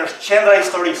edhe një herë është qendra e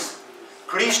historisë.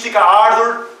 Krishti ka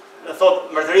ardhur dhe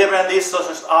thot mërtëria e Perëndisë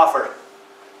është afër.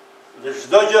 Dhe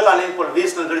çdo gjë tani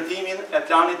përvis në drejtimin e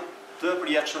planit të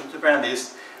përjetshëm të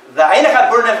Perëndisë. Dhe ai na ka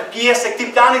bërë ne pjesë e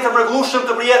këtij plani të mrekullueshëm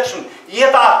të përjetshëm.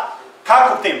 Jeta ka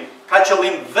kuptim, ka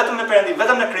qëllim vetëm në Perëndinë,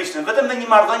 vetëm në Krishtin, vetëm në një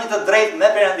marrëdhënie të drejtë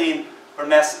me Perëndinë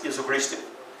përmes Jezu Krishtit.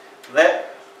 Dhe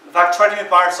në fakt çfarë kemi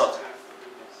parë sot?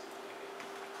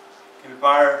 Kemi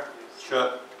parë që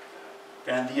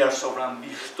Perëndia është sovran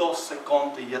mbi çdo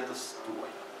sekondë të jetës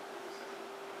tuaj.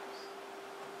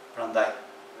 Prandaj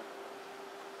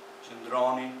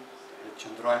qëndroni dhe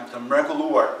qëndrojmë të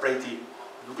mrekulluar prej Tij,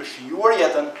 duke shijuar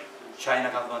jetën që ai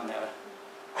na ka dhënë neve.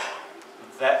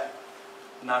 Dhe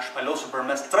na shpalosur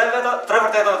përmes tre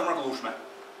vërtetave të mrekullueshme.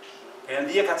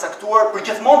 Perëndia ka caktuar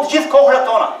përgjithmonë të gjithë kohërat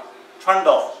tona. Çfarë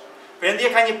ndodh?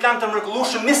 Perëndia ka një plan të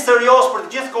mrekullueshëm misterioz për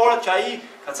të gjithë kohërat që ai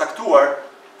ka caktuar.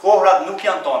 Kohërat nuk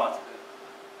janë tonat.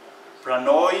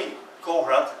 Pranoi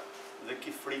kohërat dhe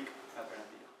ki frikë